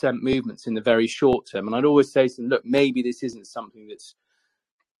 3% movements in the very short term. And I'd always say to them, look, maybe this isn't something that's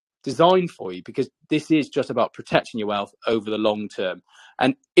designed for you, because this is just about protecting your wealth over the long term.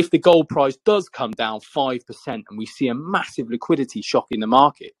 And if the gold price does come down 5% and we see a massive liquidity shock in the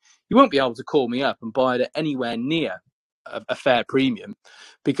market, you won't be able to call me up and buy it at anywhere near a fair premium,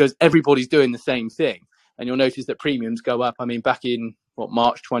 because everybody's doing the same thing. And you'll notice that premiums go up. I mean, back in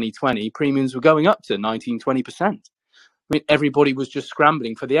March 2020, premiums were going up to 19-20%. I mean, everybody was just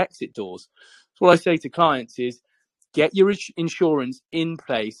scrambling for the exit doors. So what I say to clients is, get your insurance in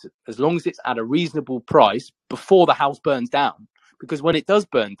place as long as it's at a reasonable price before the house burns down. Because when it does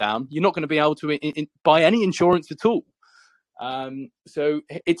burn down, you're not going to be able to buy any insurance at all. So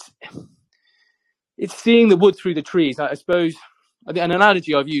it's seeing the wood through the trees. I suppose an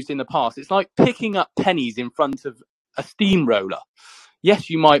analogy I've used in the past, it's like picking up pennies in front of a steamroller.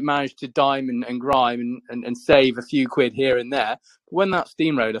 Yes, you might manage to dime and grime and save a few quid here and there. But when that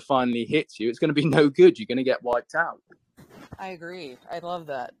steamroller finally hits you, it's going to be no good. You're going to get wiped out. I agree. I love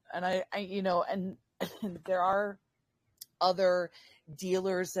that. And I and there are other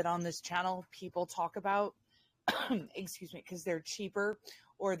dealers that on this channel people talk about, excuse me, because they're cheaper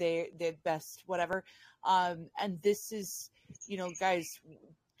or they're best, whatever. And this is, guys,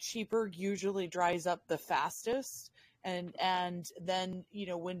 cheaper usually dries up the fastest. And then,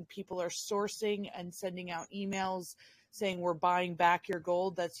 when people are sourcing and sending out emails saying we're buying back your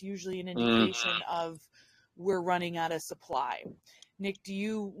gold, that's usually an indication of we're running out of supply. Nick, do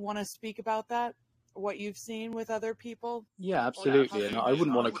you want to speak about that? What you've seen with other people? Yeah, absolutely. And I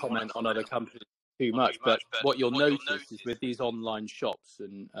wouldn't want to comment on other companies too much, but what you'll notice is with these online shops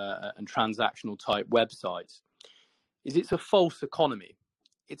and transactional type websites, is it's a false economy.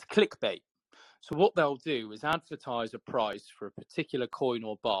 It's clickbait. So what they'll do is advertise a price for a particular coin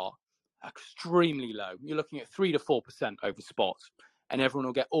or bar extremely low. You're looking at 3 to 4% over spot, and everyone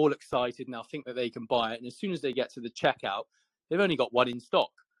will get all excited and they'll think that they can buy it. And as soon as they get to the checkout, they've only got one in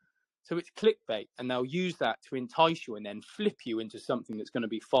stock. So it's clickbait, and they'll use that to entice you and then flip you into something that's going to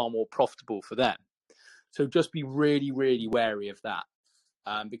be far more profitable for them. So just be really, really wary of that,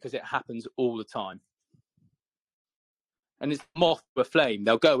 because it happens all the time. And it's moth to a flame.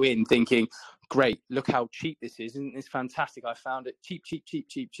 They'll go in thinking, great, look how cheap this is. Isn't this fantastic? I found it cheap, cheap, cheap,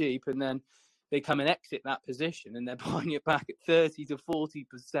 cheap, cheap. And then they come and exit that position and they're buying it back at 30 to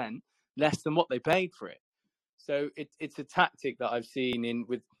 40% less than what they paid for it. So it's a tactic that I've seen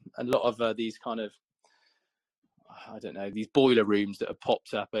with a lot of these kind of, I don't know, these boiler rooms that have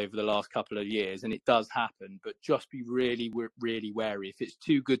popped up over the last couple of years, and it does happen, but just be really, really wary. If it's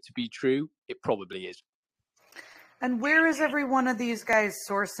too good to be true, it probably is. And where is every one of these guys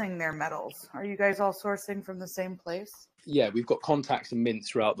sourcing their metals? Are you guys all sourcing from the same place? Yeah, we've got contacts and mints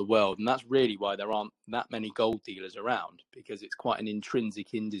throughout the world, and that's really why there aren't that many gold dealers around, because it's quite an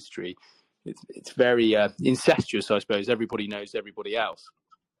intrinsic industry. It's very incestuous, I suppose. Everybody knows everybody else.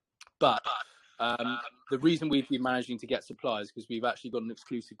 But the reason we've been managing to get supplies is because we've actually got an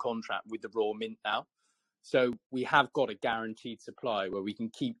exclusive contract with the Raw Mint now. So we have got a guaranteed supply where we can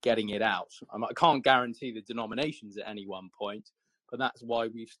keep getting it out. I can't guarantee the denominations at any one point, but that's why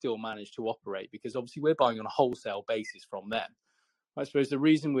we've still managed to operate, because obviously we're buying on a wholesale basis from them. I suppose the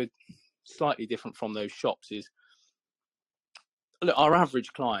reason we're slightly different from those shops is, look, our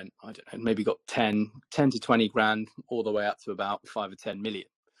average client, I don't know, maybe got 10 to 20 grand all the way up to about 5 or 10 million.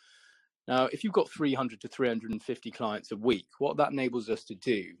 Now, if you've got 300 to 350 clients a week, what that enables us to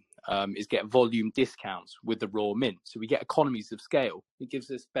do is get volume discounts with the Raw Mint. So we get economies of scale. It gives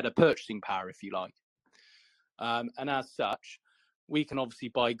us better purchasing power, if you like. And as such, we can obviously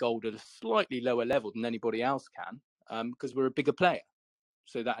buy gold at a slightly lower level than anybody else can, because we're a bigger player.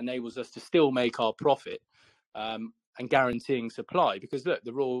 So that enables us to still make our profit and guaranteeing supply. Because look,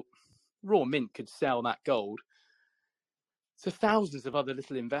 the Raw Mint could sell that gold to thousands of other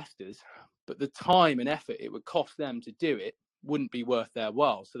little investors, but the time and effort it would cost them to do it wouldn't be worth their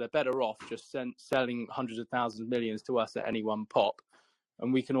while. So they're better off just selling hundreds of thousands, millions to us at any one pop,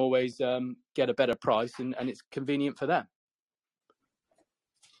 and we can always get a better price, and it's convenient for them.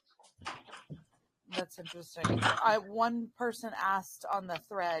 That's interesting. One person asked on the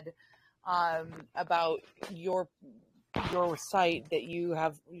thread about your site that you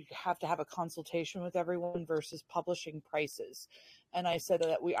have to have a consultation with everyone versus publishing prices, and I said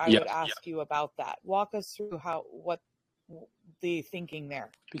that I would ask you about that. Walk us through what the thinking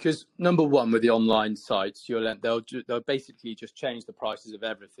there. Because number one, with the online sites, they'll basically just change the prices of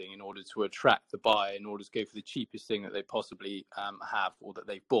everything in order to attract the buyer, in order to go for the cheapest thing that they possibly have or that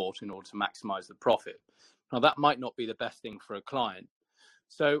they've bought in order to maximize the profit. Now, that might not be the best thing for a client.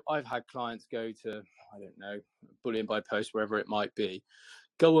 So I've had clients go to, I don't know, Bullion by Post, wherever it might be,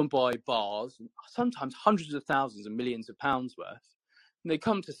 go and buy bars, sometimes hundreds of thousands and millions of pounds worth. And they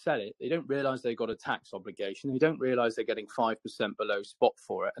come to sell it. They don't realize they've got a tax obligation. They don't realize they're getting 5% below spot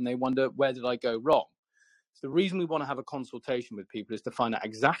for it. And they wonder, where did I go wrong? So the reason we want to have a consultation with people is to find out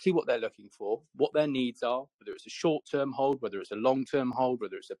exactly what they're looking for, what their needs are, whether it's a short-term hold, whether it's a long-term hold,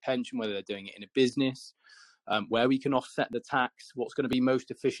 whether it's a pension, whether they're doing it in a business, where we can offset the tax, what's going to be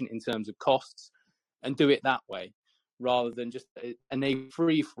most efficient in terms of costs, and do it that way, rather than just a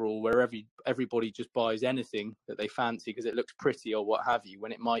free-for-all where everybody just buys anything that they fancy because it looks pretty or what have you,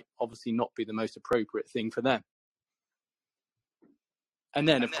 when it might obviously not be the most appropriate thing for them. And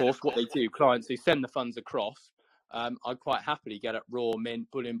then, of course, what they do, clients who send the funds across, I quite happily get at Raw Mint,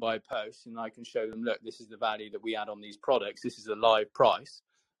 Bullion by Post, and I can show them, look, this is the value that we add on these products. This is a live price.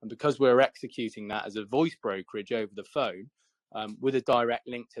 And because we're executing that as a voice brokerage over the phone, with a direct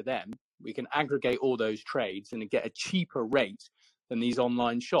link to them, we can aggregate all those trades and get a cheaper rate than these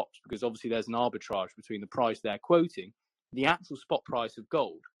online shops, because obviously there's an arbitrage between the price they're quoting, the actual spot price of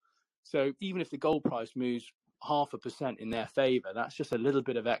gold. So even if the gold price moves 0.5% in their favor, that's just a little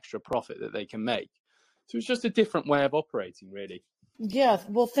bit of extra profit that they can make. So it's just a different way of operating, really. Yeah,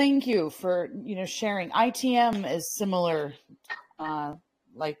 well, thank you for sharing. ITM is similar,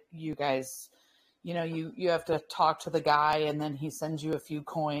 like you guys. You have to talk to the guy, and then he sends you a few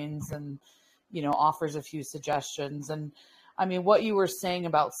coins and offers a few suggestions. And I mean, what you were saying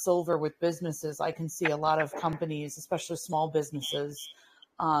about silver with businesses, I can see a lot of companies, especially small businesses,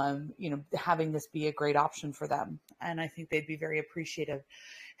 having this be a great option for them. And I think they'd be very appreciative.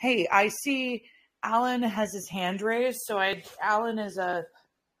 Hey, I see Alan has his hand raised. So Alan is a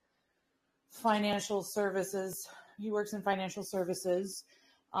financial services. He works in financial services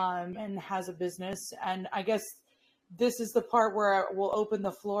and has a business. And I guess this is the part where we'll open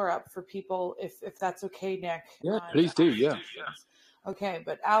the floor up for people, if that's okay, Nick. Yeah, please do. Yeah. Okay,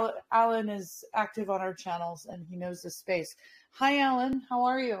 but Alan is active on our channels and he knows the space. Hi, Alan. How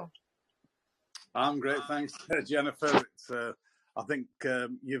are you? I'm great, thanks, Jennifer. It's I think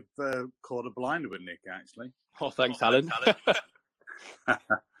you've caught a blinder with Nick, actually. Oh, thanks, Alan.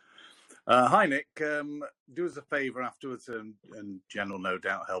 Hi, Nick. Do us a favour afterwards, and Jen will no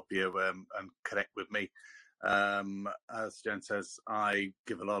doubt help you and connect with me. As Jen says, I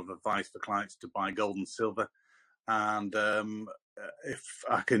give a lot of advice for clients to buy gold and silver, and if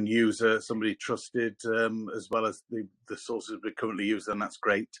I can use somebody trusted as well as the sources we currently use, then that's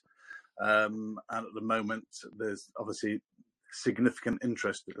great. And at the moment, there's obviously significant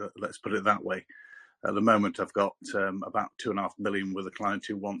interest. Let's put it that way. At the moment, I've got about 2.5 million with a client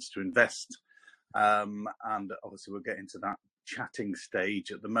who wants to invest, and obviously we're getting to that chatting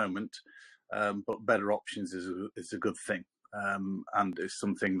stage at the moment. But better options is a good thing, and it's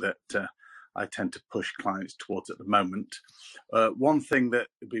something that I tend to push clients towards at the moment. One thing that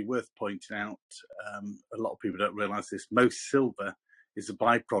would be worth pointing out, a lot of people don't realise this, most silver is a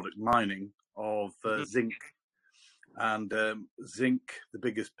byproduct mining of zinc. And zinc, the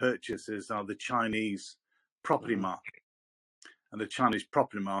biggest purchasers are the Chinese property market. And the Chinese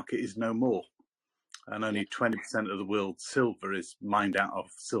property market is no more. And only 20% of the world's silver is mined out of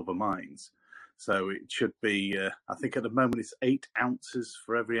silver mines. So it should be, I think at the moment it's 8 ounces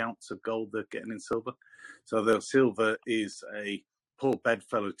for every ounce of gold they're getting in silver. So though silver is a poor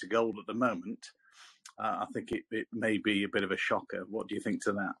bedfellow to gold at the moment, I think it may be a bit of a shocker. What do you think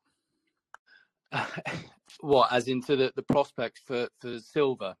to that? What, as into the prospects for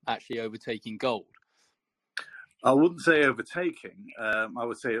silver actually overtaking gold? I wouldn't say overtaking. I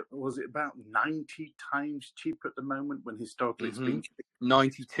would say, was it about 90 times cheaper at the moment when historically it's been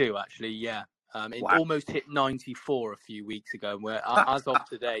 92 actually, yeah. It almost hit 94 a few weeks ago. Where as of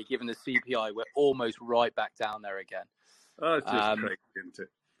today, given the CPI, we're almost right back down there again. Oh, it's just crazy, isn't it?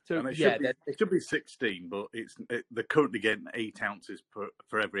 So and it should be 16, but they're currently getting 8 ounces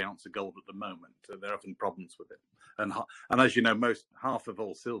for every ounce of gold at the moment. So they're having problems with it. And as you know, half of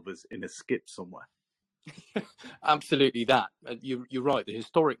all silver's in a skip somewhere. Absolutely that. You're right. The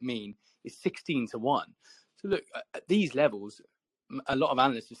historic mean is 16 to 1. So look, at these levels, a lot of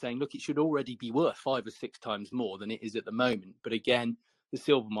analysts are saying, look, it should already be worth 5 or 6 times more than it is at the moment. But again, the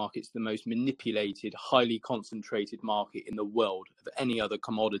silver market's the most manipulated, highly concentrated market in the world of any other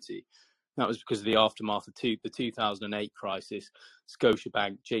commodity. That was because of the aftermath of the 2008 crisis.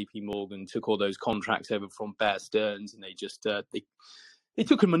 Scotiabank, JP Morgan took all those contracts over from Bear Stearns, and they just they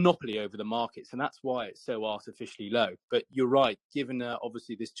took a monopoly over the markets, and that's why it's so artificially low. But you're right, given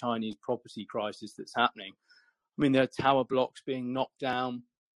obviously this Chinese property crisis that's happening. I mean, there are tower blocks being knocked down,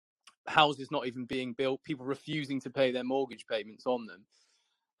 houses not even being built, people refusing to pay their mortgage payments on them.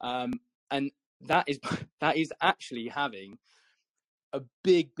 And that is actually having a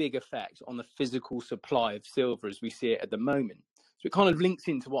big effect on the physical supply of silver as we see it at the moment. So it kind of links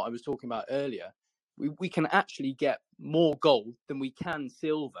into what I was talking about earlier. We can actually get more gold than we can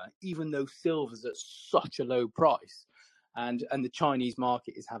silver, even though silver's at such a low price. And the Chinese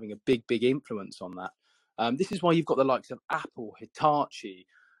market is having a big influence on that. This is why you've got the likes of Apple, Hitachi,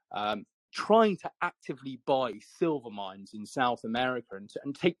 trying to actively buy silver mines in South America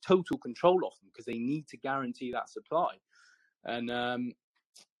and take total control of them because they need to guarantee that supply. And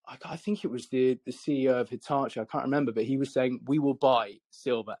I think it was the CEO of Hitachi, I can't remember, but he was saying, we will buy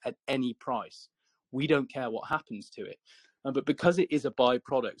silver at any price. We don't care what happens to it. But because it is a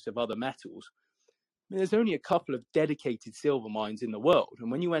byproduct of other metals, there's only a couple of dedicated silver mines in the world. And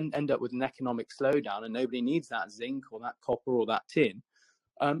when you end up with an economic slowdown and nobody needs that zinc or that copper or that tin,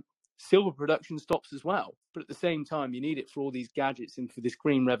 silver production stops as well. But at the same time, you need it for all these gadgets and for this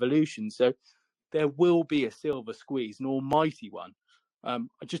green revolution. So there will be a silver squeeze, an almighty one. I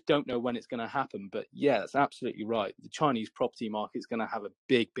just don't know when it's going to happen. But yeah, that's absolutely right. The Chinese property market is going to have a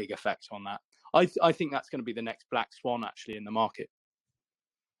big effect on that. I think that's going to be the next black swan actually in the market.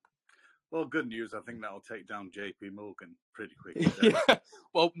 Well, good news. I think that'll take down JP Morgan pretty quickly. Yeah.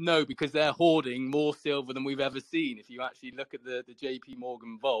 Well, no, because they're hoarding more silver than we've ever seen. If you actually look at the JP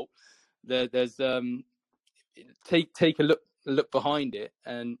Morgan vault, there's take a look behind it,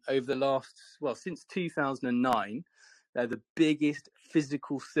 and over the last, since 2009, they're the biggest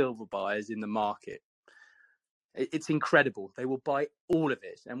physical silver buyers in the market. It's incredible. They will buy all of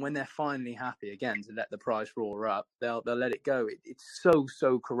it, and when they're finally happy again to let the price roar up, they'll let it go. It's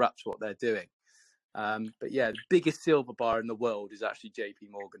so corrupt what they're doing. But yeah, the biggest silver buyer in the world is actually JP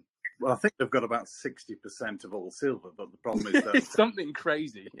Morgan. Well, I think they've got about 60% of all silver, but the problem is that it's something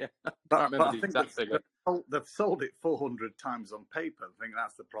crazy. Yeah, I remember the exact figure. They've sold it 400 times on paper. I think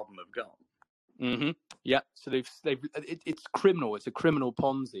that's the problem they've got. Mm-hmm. Yeah, so it's criminal. It's a criminal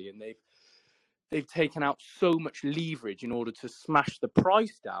Ponzi, and they've taken out so much leverage in order to smash the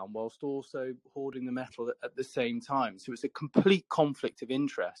price down whilst also hoarding the metal at the same time. So it's a complete conflict of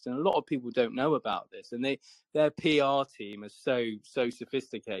interest. And a lot of people don't know about this. And their PR team is so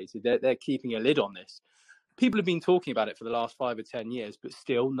sophisticated. They're keeping a lid on this. People have been talking about it for the last 5 or 10 years, but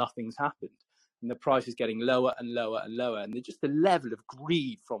still nothing's happened. And the price is getting lower and lower and lower. And just the level of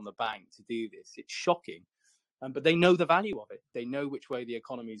greed from the bank to do this, it's shocking. But they know the value of it. They know which way the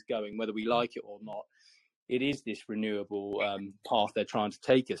economy is going, whether we like it or not. it is this renewable path they're trying to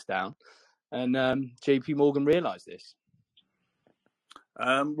take us down. And JP Morgan realised this.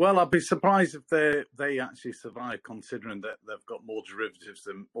 Well, I'd be surprised if they actually survive, considering that they've got more derivatives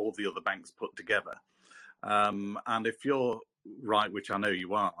than all the other banks put together. And if you're right, which I know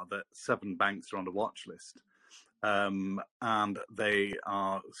you are, that 7 banks are on the watch list, and they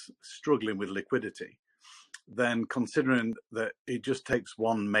are struggling with liquidity, then considering that it just takes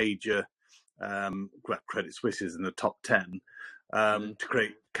one major, Credit Suisse is in the top 10, to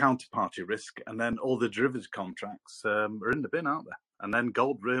create counterparty risk, and then all the derivative contracts are in the bin, aren't they? And then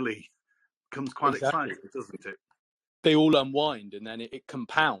gold really becomes quite exciting, doesn't it? They all unwind, and then it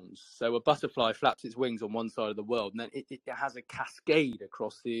compounds. So a butterfly flaps its wings on one side of the world, and then it has a cascade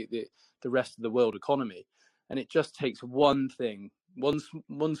across the rest of the world economy. And it just takes one thing,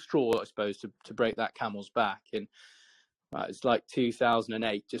 one straw, I suppose, to break that camel's back. And it's like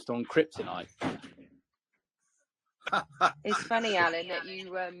 2008, just on kryptonite. It's funny, Alan, that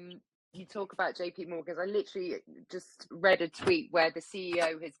you talk about JP Morgan. I literally just read a tweet where the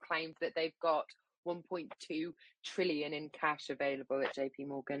CEO has claimed that they've got 1.2 trillion in cash available at JP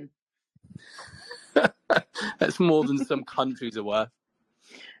Morgan. That's more than some countries are worth.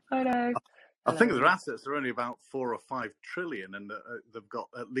 I know. I think their assets are only about 4 or 5 trillion, and they've got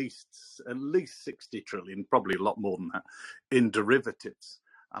at least 60 trillion, probably a lot more than that, in derivatives.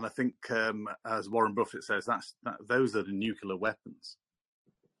 And I think, as Warren Buffett says, those are the nuclear weapons.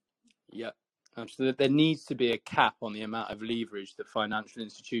 Yeah, absolutely. There needs to be a cap on the amount of leverage that financial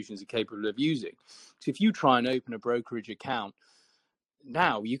institutions are capable of using. So if you try and open a brokerage account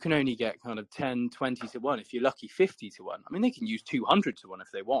now, you can only get kind of 10, 20 to 1. If you're lucky, 50 to 1. I mean, they can use 200 to 1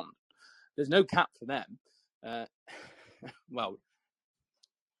 if they want. There's no cap for them. Well,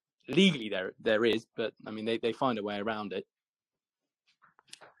 legally there is, but I mean, they find a way around it.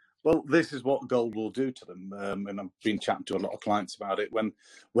 Well, this is what gold will do to them, and I've been chatting to a lot of clients about it.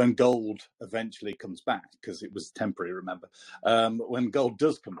 When gold eventually comes back, because it was temporary, remember, when gold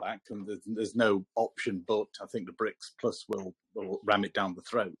does come back, and there's no option but I think the BRICS Plus will ram it down the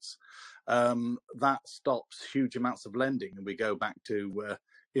throats. That stops huge amounts of lending, and we go back to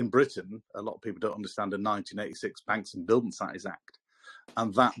in Britain. A lot of people don't understand the 1986 Banks and Building Societies Act.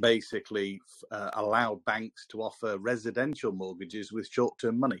 And that basically allowed banks to offer residential mortgages with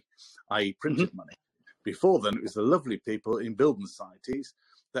short-term money, i.e. printed money. Before then, it was the lovely people in building societies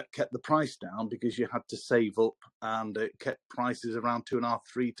that kept the price down because you had to save up, and it kept prices around 2.5,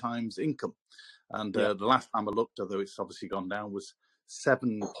 3 times income. And the last time I looked, although it's obviously gone down, was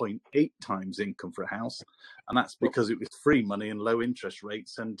 7.8 times income for a house. And that's because it was free money and low interest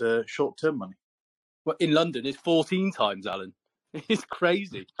rates and short-term money. Well, in London, it's 14 times, Alan. It's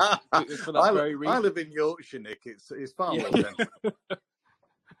crazy. For that very reason. I live in Yorkshire, Nick. It's far more dense.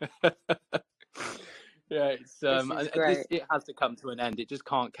 Yeah, it's it has to come to an end. It just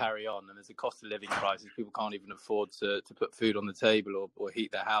can't carry on. And there's a cost of living crisis. People can't even afford to put food on the table or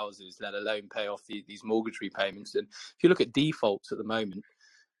heat their houses, let alone pay off these mortgage repayments. And if you look at defaults at the moment,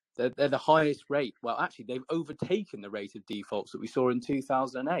 they're the highest rate. Well, actually, they've overtaken the rate of defaults that we saw in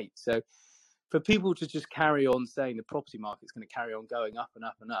 2008. So for people to just carry on saying the property market's going to carry on going up and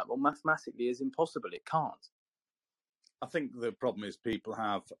up and up, well, mathematically is impossible. It can't. I think the problem is people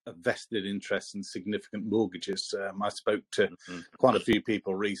have a vested interest in significant mortgages. I spoke to quite a few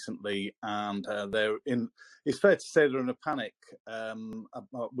people recently, and it's fair to say they're in a panic.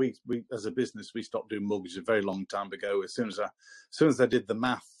 We as a business, we stopped doing mortgages a very long time ago. As soon as I did the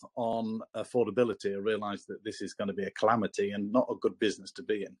math on affordability, I realised that this is going to be a calamity and not a good business to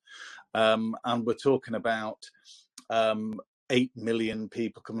be in. And we're talking about 8 million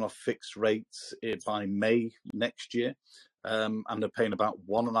people coming off fixed rates by May next year. And they're paying about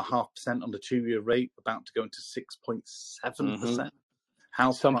 1.5% on the 2-year rate, about to go into 6.7%.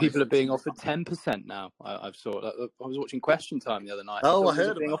 Some people are being offered 10% now. I was watching Question Time the other night. Oh, I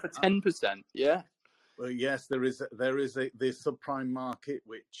heard being offered 10%. Yeah. Well, yes, there is the subprime market,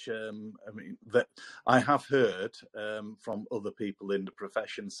 which that I have heard from other people in the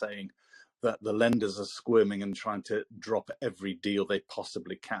profession saying that the lenders are squirming and trying to drop every deal they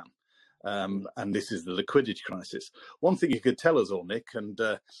possibly can. And this is the liquidity crisis. One thing you could tell us all, Nick, and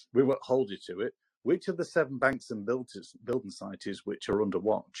we won't hold you to it, which of the 7 banks and building societies which are under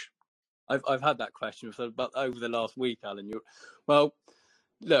watch? I've had that question about over the last week, Alan. Well,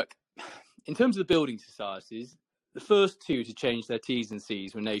 look, in terms of the building societies, the first 2 to change their T's and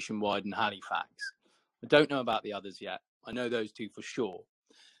C's were Nationwide and Halifax. I don't know about the others yet. I know those 2 for sure.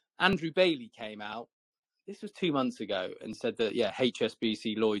 Andrew Bailey came out, this was 2 months ago, and said that,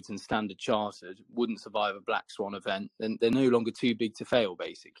 HSBC, Lloyds and Standard Chartered wouldn't survive a Black Swan event, and they're no longer too big to fail,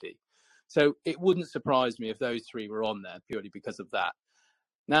 basically. So it wouldn't surprise me if those three were on there purely because of that.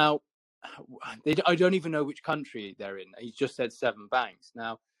 Now, I don't even know which country they're in. He just said 7 banks.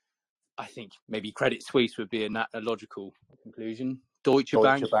 Now, I think maybe Credit Suisse would be a logical conclusion. Deutsche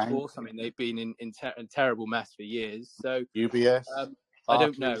Bank, of course. I mean, they've been in a terrible mess for years. So UBS, I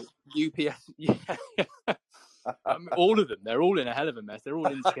don't know. UPS, yeah. All of them, they're all in a hell of a mess. They're all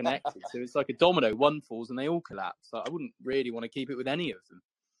interconnected. So it's like a domino. One falls and they all collapse. So I wouldn't really want to keep it with any of them.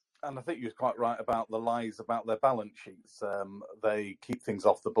 And I think you're quite right about the lies about their balance sheets. They keep things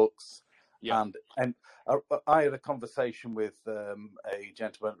off the books. Yeah. And I had a conversation with a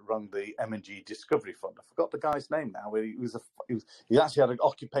gentleman who run the M&G Discovery Fund. I forgot the guy's name now. He actually had an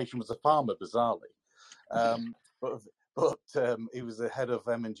occupation was a farmer, bizarrely. But he was the head of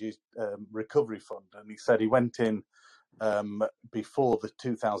M&G's Recovery Fund, and he said he went in before the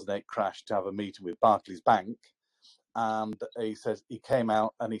 2008 crash to have a meeting with Barclays Bank, and he says he came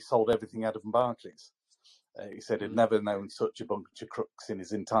out and he sold everything out of Barclays. He said he'd never known such a bunch of crooks in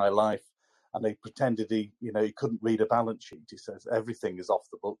his entire life, and they pretended he couldn't read a balance sheet. He says everything is off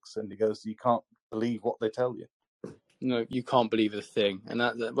the books, and he goes, you can't believe what they tell you. No, you can't believe a thing, and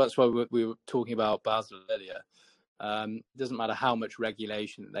that's why we were talking about Basel earlier. It doesn't matter how much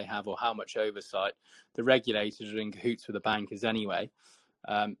regulation that they have or how much oversight. The regulators are in cahoots with the bankers anyway.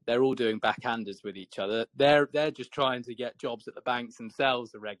 They're all doing backhanders with each other. They're just trying to get jobs at the banks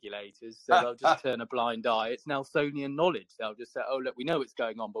themselves, the regulators. So they'll just turn a blind eye. It's Nelsonian knowledge. They'll just say, "Oh, look, we know what's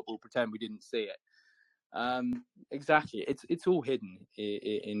going on, but we'll pretend we didn't see it." Exactly. It's all hidden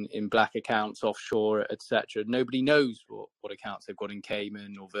in black accounts, offshore, etc. Nobody knows what accounts they've got in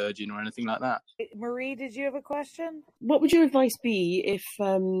Cayman or Virgin or anything like that. Marie, did you have a question? What would your advice be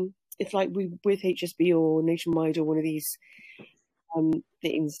if like we with HSB or Nationwide or one of these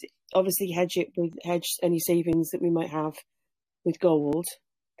things, obviously hedge any savings that we might have with gold,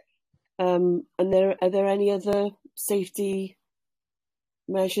 and are there any other safety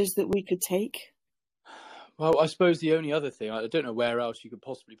measures that we could take? Well, I suppose the only other thing, I don't know where else you could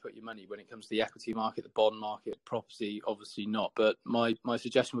possibly put your money when it comes to the equity market, the bond market, property, obviously not. But my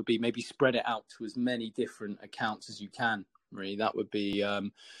suggestion would be maybe spread it out to as many different accounts as you can, Marie. That would be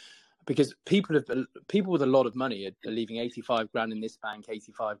because people with a lot of money are leaving 85 grand in this bank,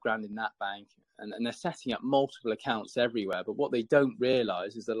 85 grand in that bank, and they're setting up multiple accounts everywhere. But what they don't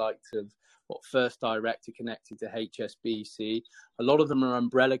realise is the likes of First Direct are connected to HSBC. A lot of them are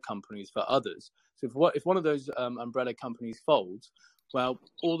umbrella companies for others. So if one of those umbrella companies folds, well,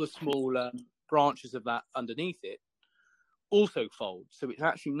 all the small branches of that underneath it also fold. So it's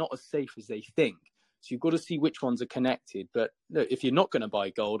actually not as safe as they think. So you've got to see which ones are connected. But look, if you're not going to buy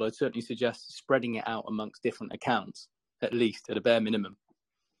gold, I'd certainly suggest spreading it out amongst different accounts, at least at a bare minimum.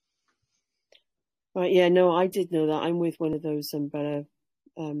 Right, yeah, no, I did know that. I'm with one of those umbrella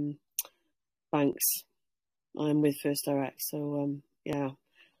banks. I'm with First Direct. So, yeah.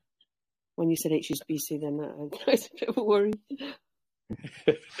 When you said HSBC, then that was a bit of a worry.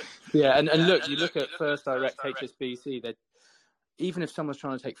 Yeah, and look, you look at First Direct, HSBC, that even if someone's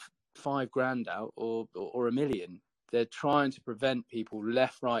trying to take 5 grand out or $1 million, they're trying to prevent people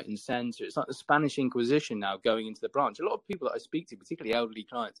left, right, and centre. It's like the Spanish Inquisition now going into the branch. A lot of people that I speak to, particularly elderly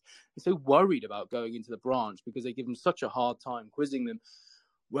clients, are so worried about going into the branch because they give them such a hard time quizzing them.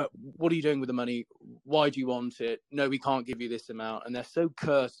 Well, what are you doing with the money? Why do you want it? No, we can't give you this amount. And they're so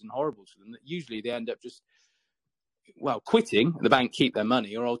cursed and horrible to them that usually they end up just, quitting. The bank keep their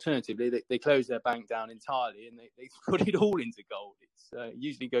money, or alternatively, they close their bank down entirely and they put it all into gold. It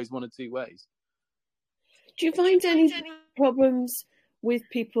usually goes one of two ways. Do you find any problems with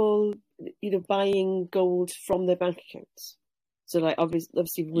people buying gold from their bank accounts? So, like,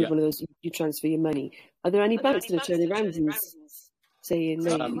 obviously with one of those, you transfer your money. Are there any banks that are turning around and saying,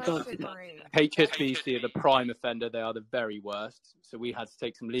 no, you can't do that? HSBC are the prime offender. They are the very worst. So we had to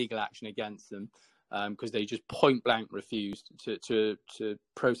take some legal action against them because they just point blank refused to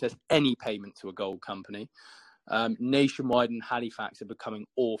process any payment to a gold company. Nationwide and Halifax are becoming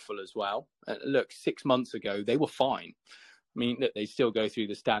awful as well. Look, 6 months ago, they were fine. I mean, look, they still go through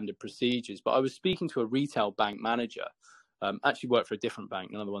the standard procedures. But I was speaking to a retail bank manager, actually worked for a different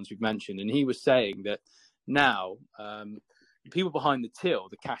bank, none of the ones we've mentioned, and he was saying that now people behind the till,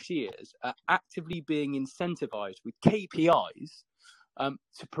 the cashiers, are actively being incentivized with KPIs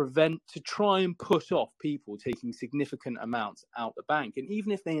to try and put off people taking significant amounts out the bank. And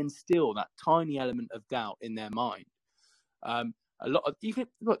even if they instill that tiny element of doubt in their mind,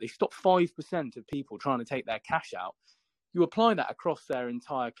 they stop 5% of people trying to take their cash out. You apply that across their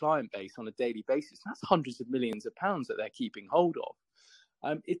entire client base on a daily basis, that's hundreds of millions of pounds that they're keeping hold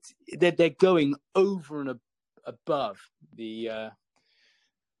of. They're going over and above the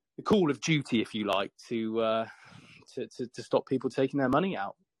call of duty, if you like, to stop people taking their money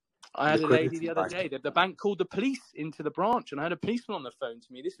out. I had a lady the other day that the bank called the police into the branch, and I had a policeman on the phone to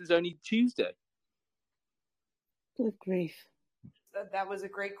me. This was only Tuesday. Good grief. That was a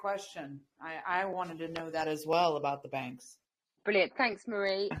great question. I wanted to know that as well about the banks. Brilliant. Thanks,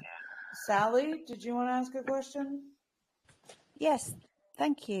 Marie. Sally, did you want to ask a question? Yes,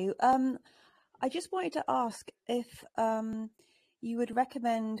 thank you. I just wanted to ask if you would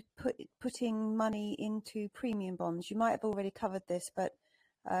recommend putting money into premium bonds. You might have already covered this, but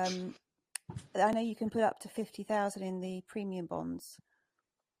I know you can put up to 50,000 in the premium bonds.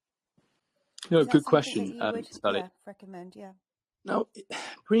 No, good question, Sally. Yeah, recommend, yeah. No,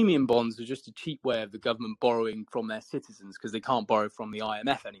 premium bonds are just a cheap way of the government borrowing from their citizens because they can't borrow from the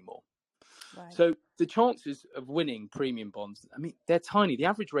IMF anymore. Right. So the chances of winning premium bonds, I mean, they're tiny. The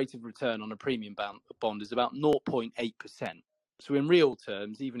average rate of return on a premium bond is about 0.8%. So in real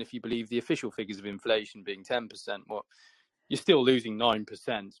terms, even if you believe the official figures of inflation being 10%, well, you're still losing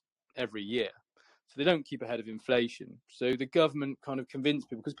 9% every year. So they don't keep ahead of inflation. So the government kind of convinced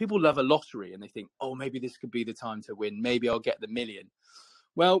people, because people love a lottery and they think, oh, maybe this could be the time to win. Maybe I'll get the million.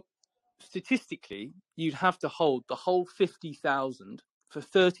 Well, statistically, you'd have to hold the whole 50,000 for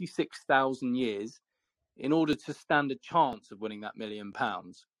 36,000 years in order to stand a chance of winning that £1 million.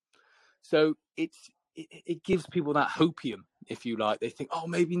 So it gives people that hopium, if you like. They think, oh,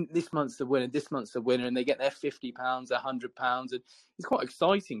 maybe this month's the winner, and they get their £50, £100, and it's quite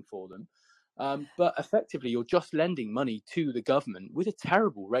exciting for them. But effectively, you're just lending money to the government with a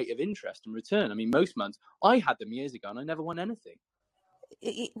terrible rate of interest and return. I mean, most months, I had them years ago and I never won anything.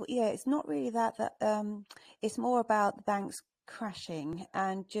 It's not really that it's more about the banks crashing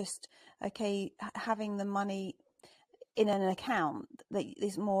and just, having the money in an account that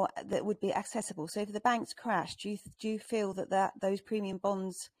is more, that would be accessible. So if the banks crash, do you feel that those premium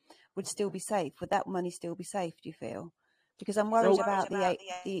bonds would still be safe? Would that money still be safe, do you feel? Because I'm worried about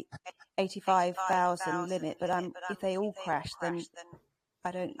the 85,000 limit, but if they all crash, then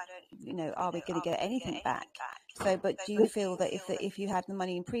I don't, are we going to get anything back? So, but do you feel that if you had the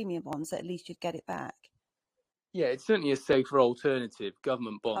money in premium bonds, at least you'd get it back? Yeah, it's certainly a safer alternative.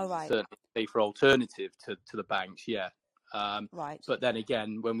 Government bonds are certainly a safer alternative to the banks, yeah. Right. But then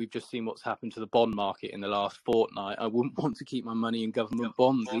again, when we've just seen what's happened to the bond market in the last fortnight, I wouldn't want to keep my money in government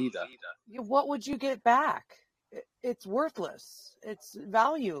bonds either. What would you get back? It's worthless. It's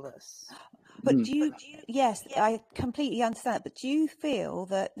valueless. But yes, I completely understand. But do you feel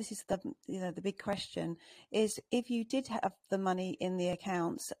that this is the big question is, if you did have the money in the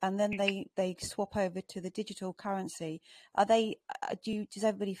accounts and then they swap over to the digital currency, does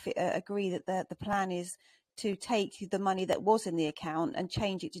everybody agree that the plan is to take the money that was in the account and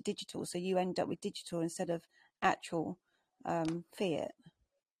change it to digital, so you end up with digital instead of actual fiat?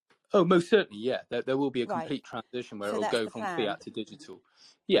 Oh, most certainly, yeah. There will be a complete transition where it'll go from fiat to digital.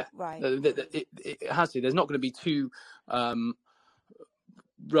 Yeah, right. It has to. There's not going to be two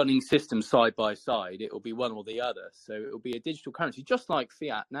running systems side by side. It will be one or the other. So it will be a digital currency, just like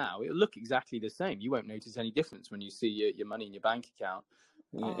fiat now. It'll look exactly the same. You won't notice any difference when you see your money in your bank account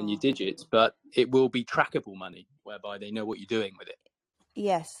and your digits, but it will be trackable money, whereby they know what you're doing with it.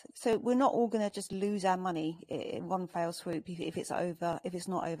 Yes, so we're not all going to just lose our money in one fell swoop if it's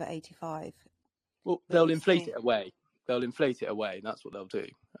not over 85. Well, they'll inflate it away. That's what they'll do.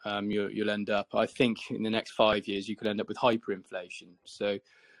 You'll end up, I think, in the next 5 years, you could end up with hyperinflation. So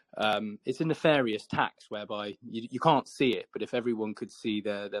it's a nefarious tax whereby you can't see it, but if everyone could see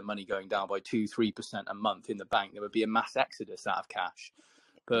their money going down by 2-3% a month in the bank, there would be a mass exodus out of cash.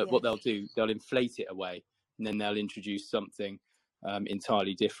 But what they'll do, they'll inflate it away, and then they'll introduce something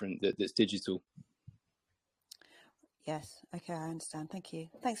entirely different that's digital. Yes, okay, I understand. Thank you.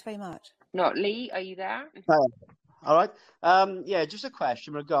 Thanks very much. Not Lee, are you there? All right. Just a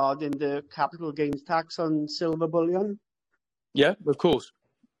question regarding the capital gains tax on silver bullion. Yeah, of course.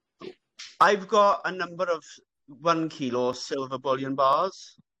 I've got a number of 1 kilo silver bullion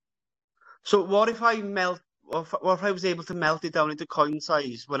bars. So what if I was able to melt it down into coin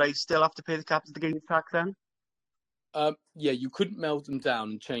size? Would I still have to pay the capital gains tax then? Yeah, you couldn't melt them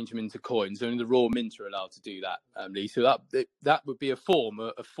down and change them into coins. Only the Royal Mint are allowed to do that, Lee. So that would be a form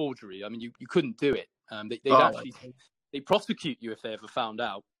of forgery. I mean, you couldn't do it. They'd prosecute you if they ever found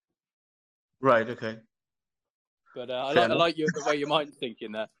out. Right. Okay. But I like the way your mind's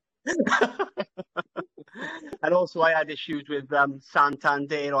thinking there. And also, I had issues with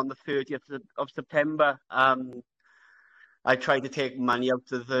Santander on the 30th of September. I tried to take money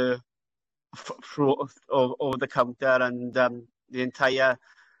out of the over the counter, and the entire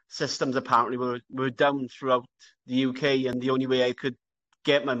systems apparently were down throughout the UK, and the only way I could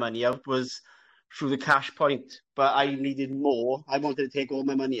get my money out was through the cash point, but I needed more. I wanted to take all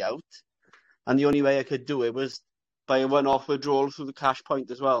my money out, and the only way I could do it was by a one-off withdrawal through the cash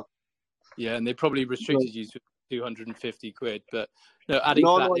point as well. Yeah, and they probably restricted you to 250 quid, but no, adding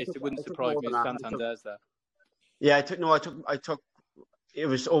to that list, it wouldn't surprise me if Santander's there. Yeah, I took. It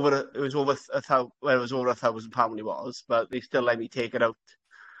was over £1,000 it was, but they still let me take it out,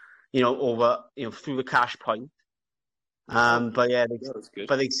 through the cash point. But yeah,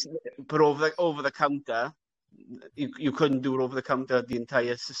 but over the counter, you couldn't do it over the counter. The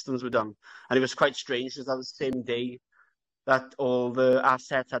entire systems were done, and it was quite strange because that was the same day that all the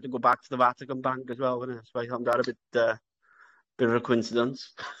assets had to go back to the Vatican Bank as well, wasn't it? So I found that a bit of a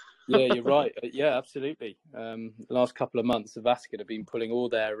coincidence. Yeah, you're right. Yeah, absolutely. The last couple of months, the Vatican have been pulling all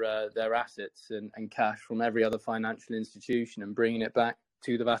their assets and cash from every other financial institution and bringing it back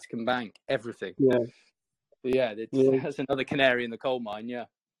to the Vatican Bank. Everything. Yeah. But yeah, that's another canary in the coal mine. Yeah.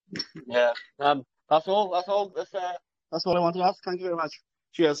 Yeah. That's all. That's all I wanted to ask. Thank you very much.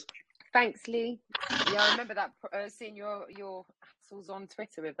 Cheers. Thanks, Lee. Yeah, I remember that seeing your hassles on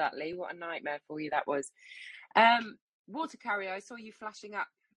Twitter with that, Lee. What a nightmare for you that was. Water Carrier, I saw you flashing up.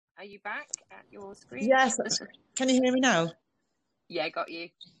 Are you back at your screen? Yes. Can you hear me now? Yeah, got you.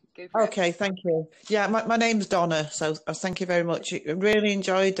 Go for Okay, it. thank you. Yeah, my name's Donna, so thank you very much. I really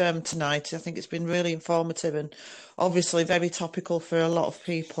enjoyed tonight. I think it's been really informative and obviously very topical for a lot of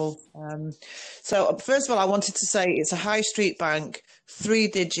people. So first of all, I wanted to say it's a high street bank, 3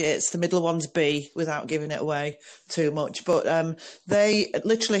 digits, the middle one's B, without giving it away too much. But they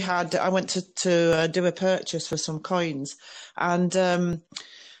literally I went to do a purchase for some coins, and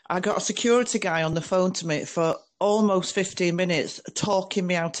I got a security guy on the phone to me for almost 15 minutes talking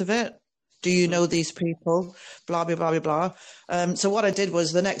me out of it. Do you know these people? Blah, blah, blah, blah, blah. So what I did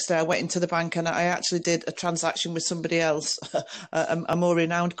was the next day I went into the bank and I actually did a transaction with somebody else, a more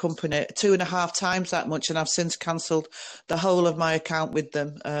renowned company, 2.5 times that much. And I've since cancelled the whole of my account with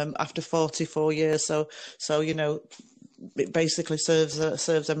them after 44 years. So it basically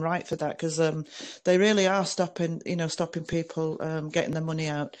serves them right for that, because they really are stopping people getting their money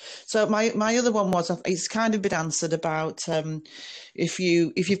out. So my other one was, it's kind of been answered about if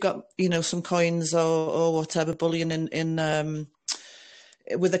you've got some coins or whatever bullion in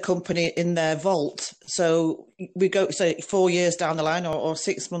with a company in their vault. So we go, say, 4 years down the line or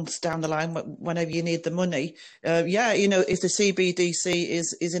 6 months down the line, whenever you need the money. If the CBDC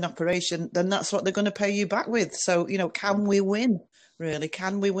is in operation, then that's what they're going to pay you back with. So, can we win? Really?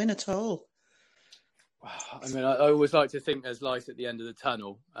 Can we win at all? I mean, I always like to think there's light at the end of the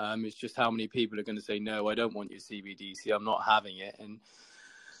tunnel. It's just how many people are going to say, no, I don't want your CBDC. I'm not having it. And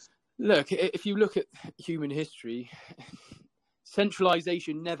look, if you look at human history,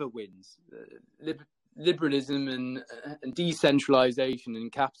 centralization never wins. Liberalism and decentralization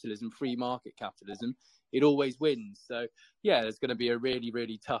and capitalism, free market capitalism, it always wins. So, yeah, there's going to be a really,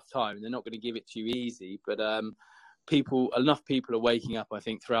 really tough time. They're not going to give it to you easy. But enough people are waking up, I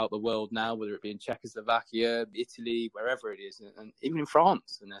think, throughout the world now, whether it be in Czechoslovakia, Italy, wherever it is, and even in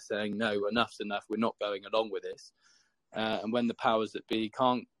France. And they're saying, no, enough's enough. We're not going along with this. And when the powers that be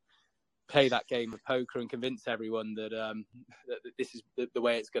can't play that game of poker and convince everyone that this is the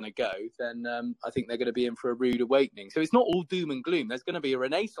way it's going to go, then I think they're going to be in for a rude awakening. So it's not all doom and gloom. There's going to be a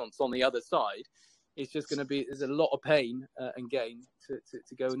renaissance on the other side. It's just going to be, there's a lot of pain and gain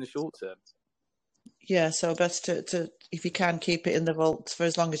to go in the short term. Yeah, so best to if you can, keep it in the vault for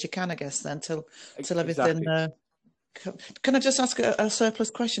as long as you can, I guess, then till everything. Exactly. Can I just ask a surplus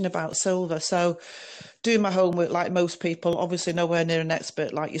question about silver? So, doing my homework like most people, obviously nowhere near an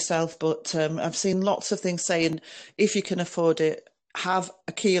expert like yourself, but I've seen lots of things saying if you can afford it, have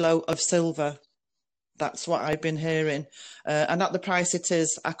a kilo of silver. That's what I've been hearing. And at the price it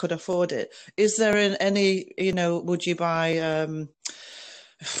is, I could afford it. Is there any, would you buy...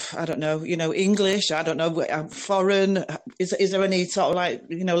 I don't know, English, I don't know, foreign, is there any sort of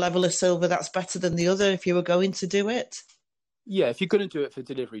level of silver that's better than the other if you were going to do it? Yeah, if you're going to do it for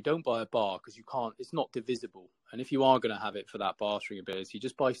delivery, don't buy a bar because it's not divisible. And if you are going to have it for that bartering ability,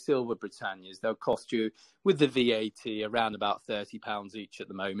 just buy silver Britannias. They'll cost you, with the VAT, around about £30 each at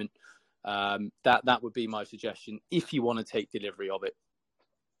the moment. That would be my suggestion if you want to take delivery of it.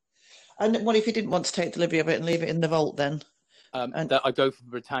 And what if you didn't want to take delivery of it and leave it in the vault then? I go for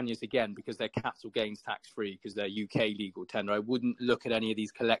Britannias again because they're capital gains tax free because they're UK legal tender. I wouldn't look at any of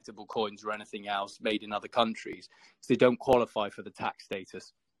these collectible coins or anything else made in other countries because they don't qualify for the tax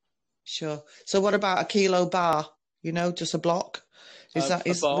status. Sure. So what about a kilo bar? Just a block?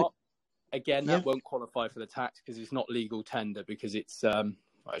 Bar? Again, that won't qualify for the tax because it's not legal tender because it's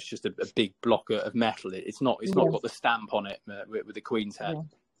Well, it's just a big block of metal. It's not got the stamp on it with the Queen's head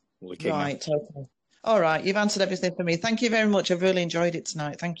or the King. Right, totally. All right, you've answered everything for me. Thank you very much. I've really enjoyed it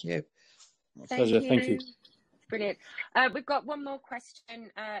tonight. Thank you. My pleasure. Thank you. Brilliant. We've got one more question,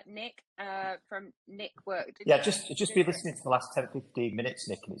 Nick, from Nick Work. Just been listening to the last 10-15 minutes,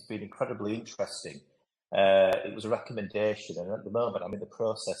 Nick, and it's been incredibly interesting. It was a recommendation, and at the moment I'm in the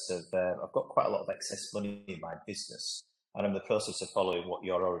process of, I've got quite a lot of excess money in my business, and I'm in the process of following what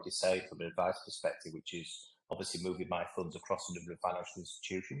you're already saying from an advice perspective, which is obviously moving my funds across a number of financial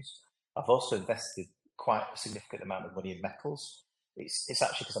institutions. I've also invested quite a significant amount of money in metals. It's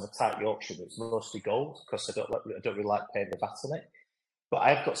actually because I'm a tight Yorkshire, but it's mostly gold because I don't really like paying the VAT on it. But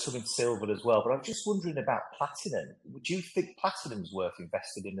I've got some in silver as well. But I'm just wondering about platinum. Do you think platinum's worth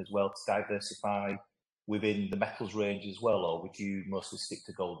invested in as well to diversify within the metals range as well, or would you mostly stick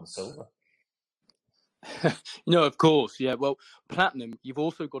to gold and silver? No, of course, yeah. Well, platinum, you've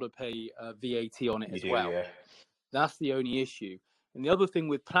also got to pay VAT on it as well. Yeah. That's the only issue. And the other thing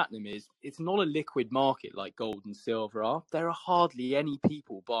with platinum is it's not a liquid market like gold and silver are. There are hardly any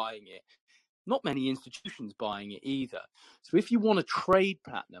people buying it. Not many institutions buying it either. So if you want to trade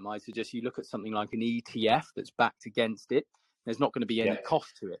platinum, I suggest you look at something like an ETF that's backed against it. There's not going to be any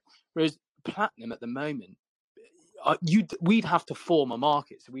cost to it. Whereas platinum at the moment, we'd have to form a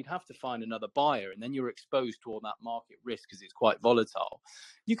market. So we'd have to find another buyer, and then you're exposed to all that market risk because it's quite volatile.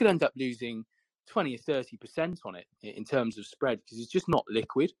 You could end up losing 20 or 30% on it in terms of spread because it's just not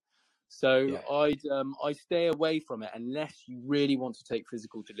liquid. So I'd stay away from it unless you really want to take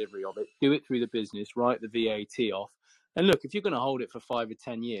physical delivery of it. Do it through the business, write the VAT off. And look, if you're going to hold it for 5 or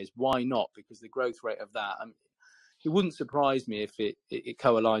 10 years, why not? Because the growth rate of that, it wouldn't surprise me if it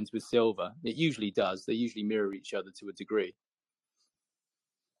co-aligns with silver. It usually does. They usually mirror each other to a degree.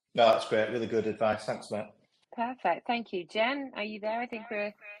 No, that's great. Really good advice. Thanks, Matt. Perfect. Thank you. Jen, are you there? I think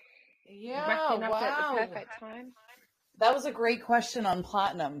we're wrapping up at the perfect time. That was a great question on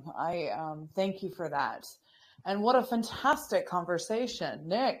platinum. I thank you for that. And what a fantastic conversation.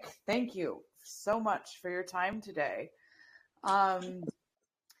 Nick, thank you so much for your time today.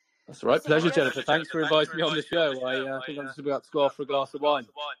 That's all right. Pleasure, Jennifer. Thanks for inviting me on the show. I think I'm just about to go off for a glass of wine.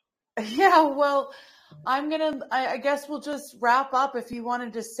 Yeah, well, I guess we'll just wrap up. If you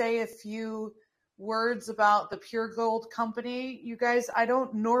wanted to say a few words about the Pure Gold Company, you guys, I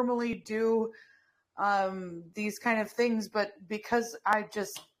don't normally do these kind of things, but because I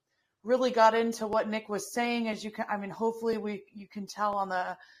just really got into what Nick was saying, as you can, hopefully you can tell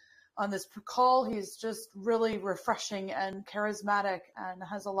on this call, he's just really refreshing and charismatic and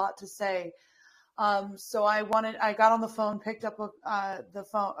has a lot to say. So I got on the phone, picked up the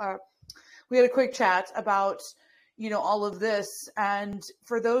phone. We had a quick chat about, all of this. And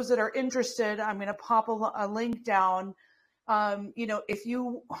for those that are interested, I'm going to pop a link down. If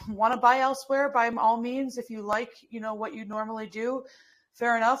you want to buy elsewhere, by all means. If you like, what you normally do,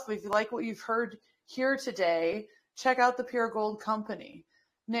 fair enough. If you like what you've heard here today, check out the Pure Gold Company.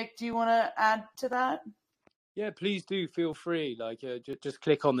 Nick, do you want to add to that? Yeah, please do. Feel free. Just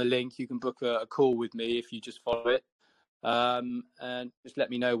click on the link. You can book a call with me if you just follow it. And just let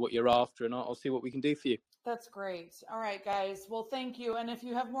me know what you're after, and I'll see what we can do for you. That's great. All right, guys. Well, thank you. And if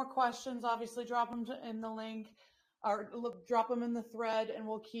you have more questions, obviously drop them in the link or drop them in the thread, and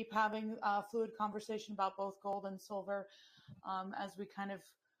we'll keep having a fluid conversation about both gold and silver as we kind of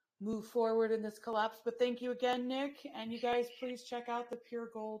move forward in this collapse. But thank you again, Nick. And you guys, please check out the Pure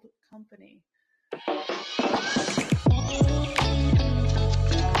Gold Company.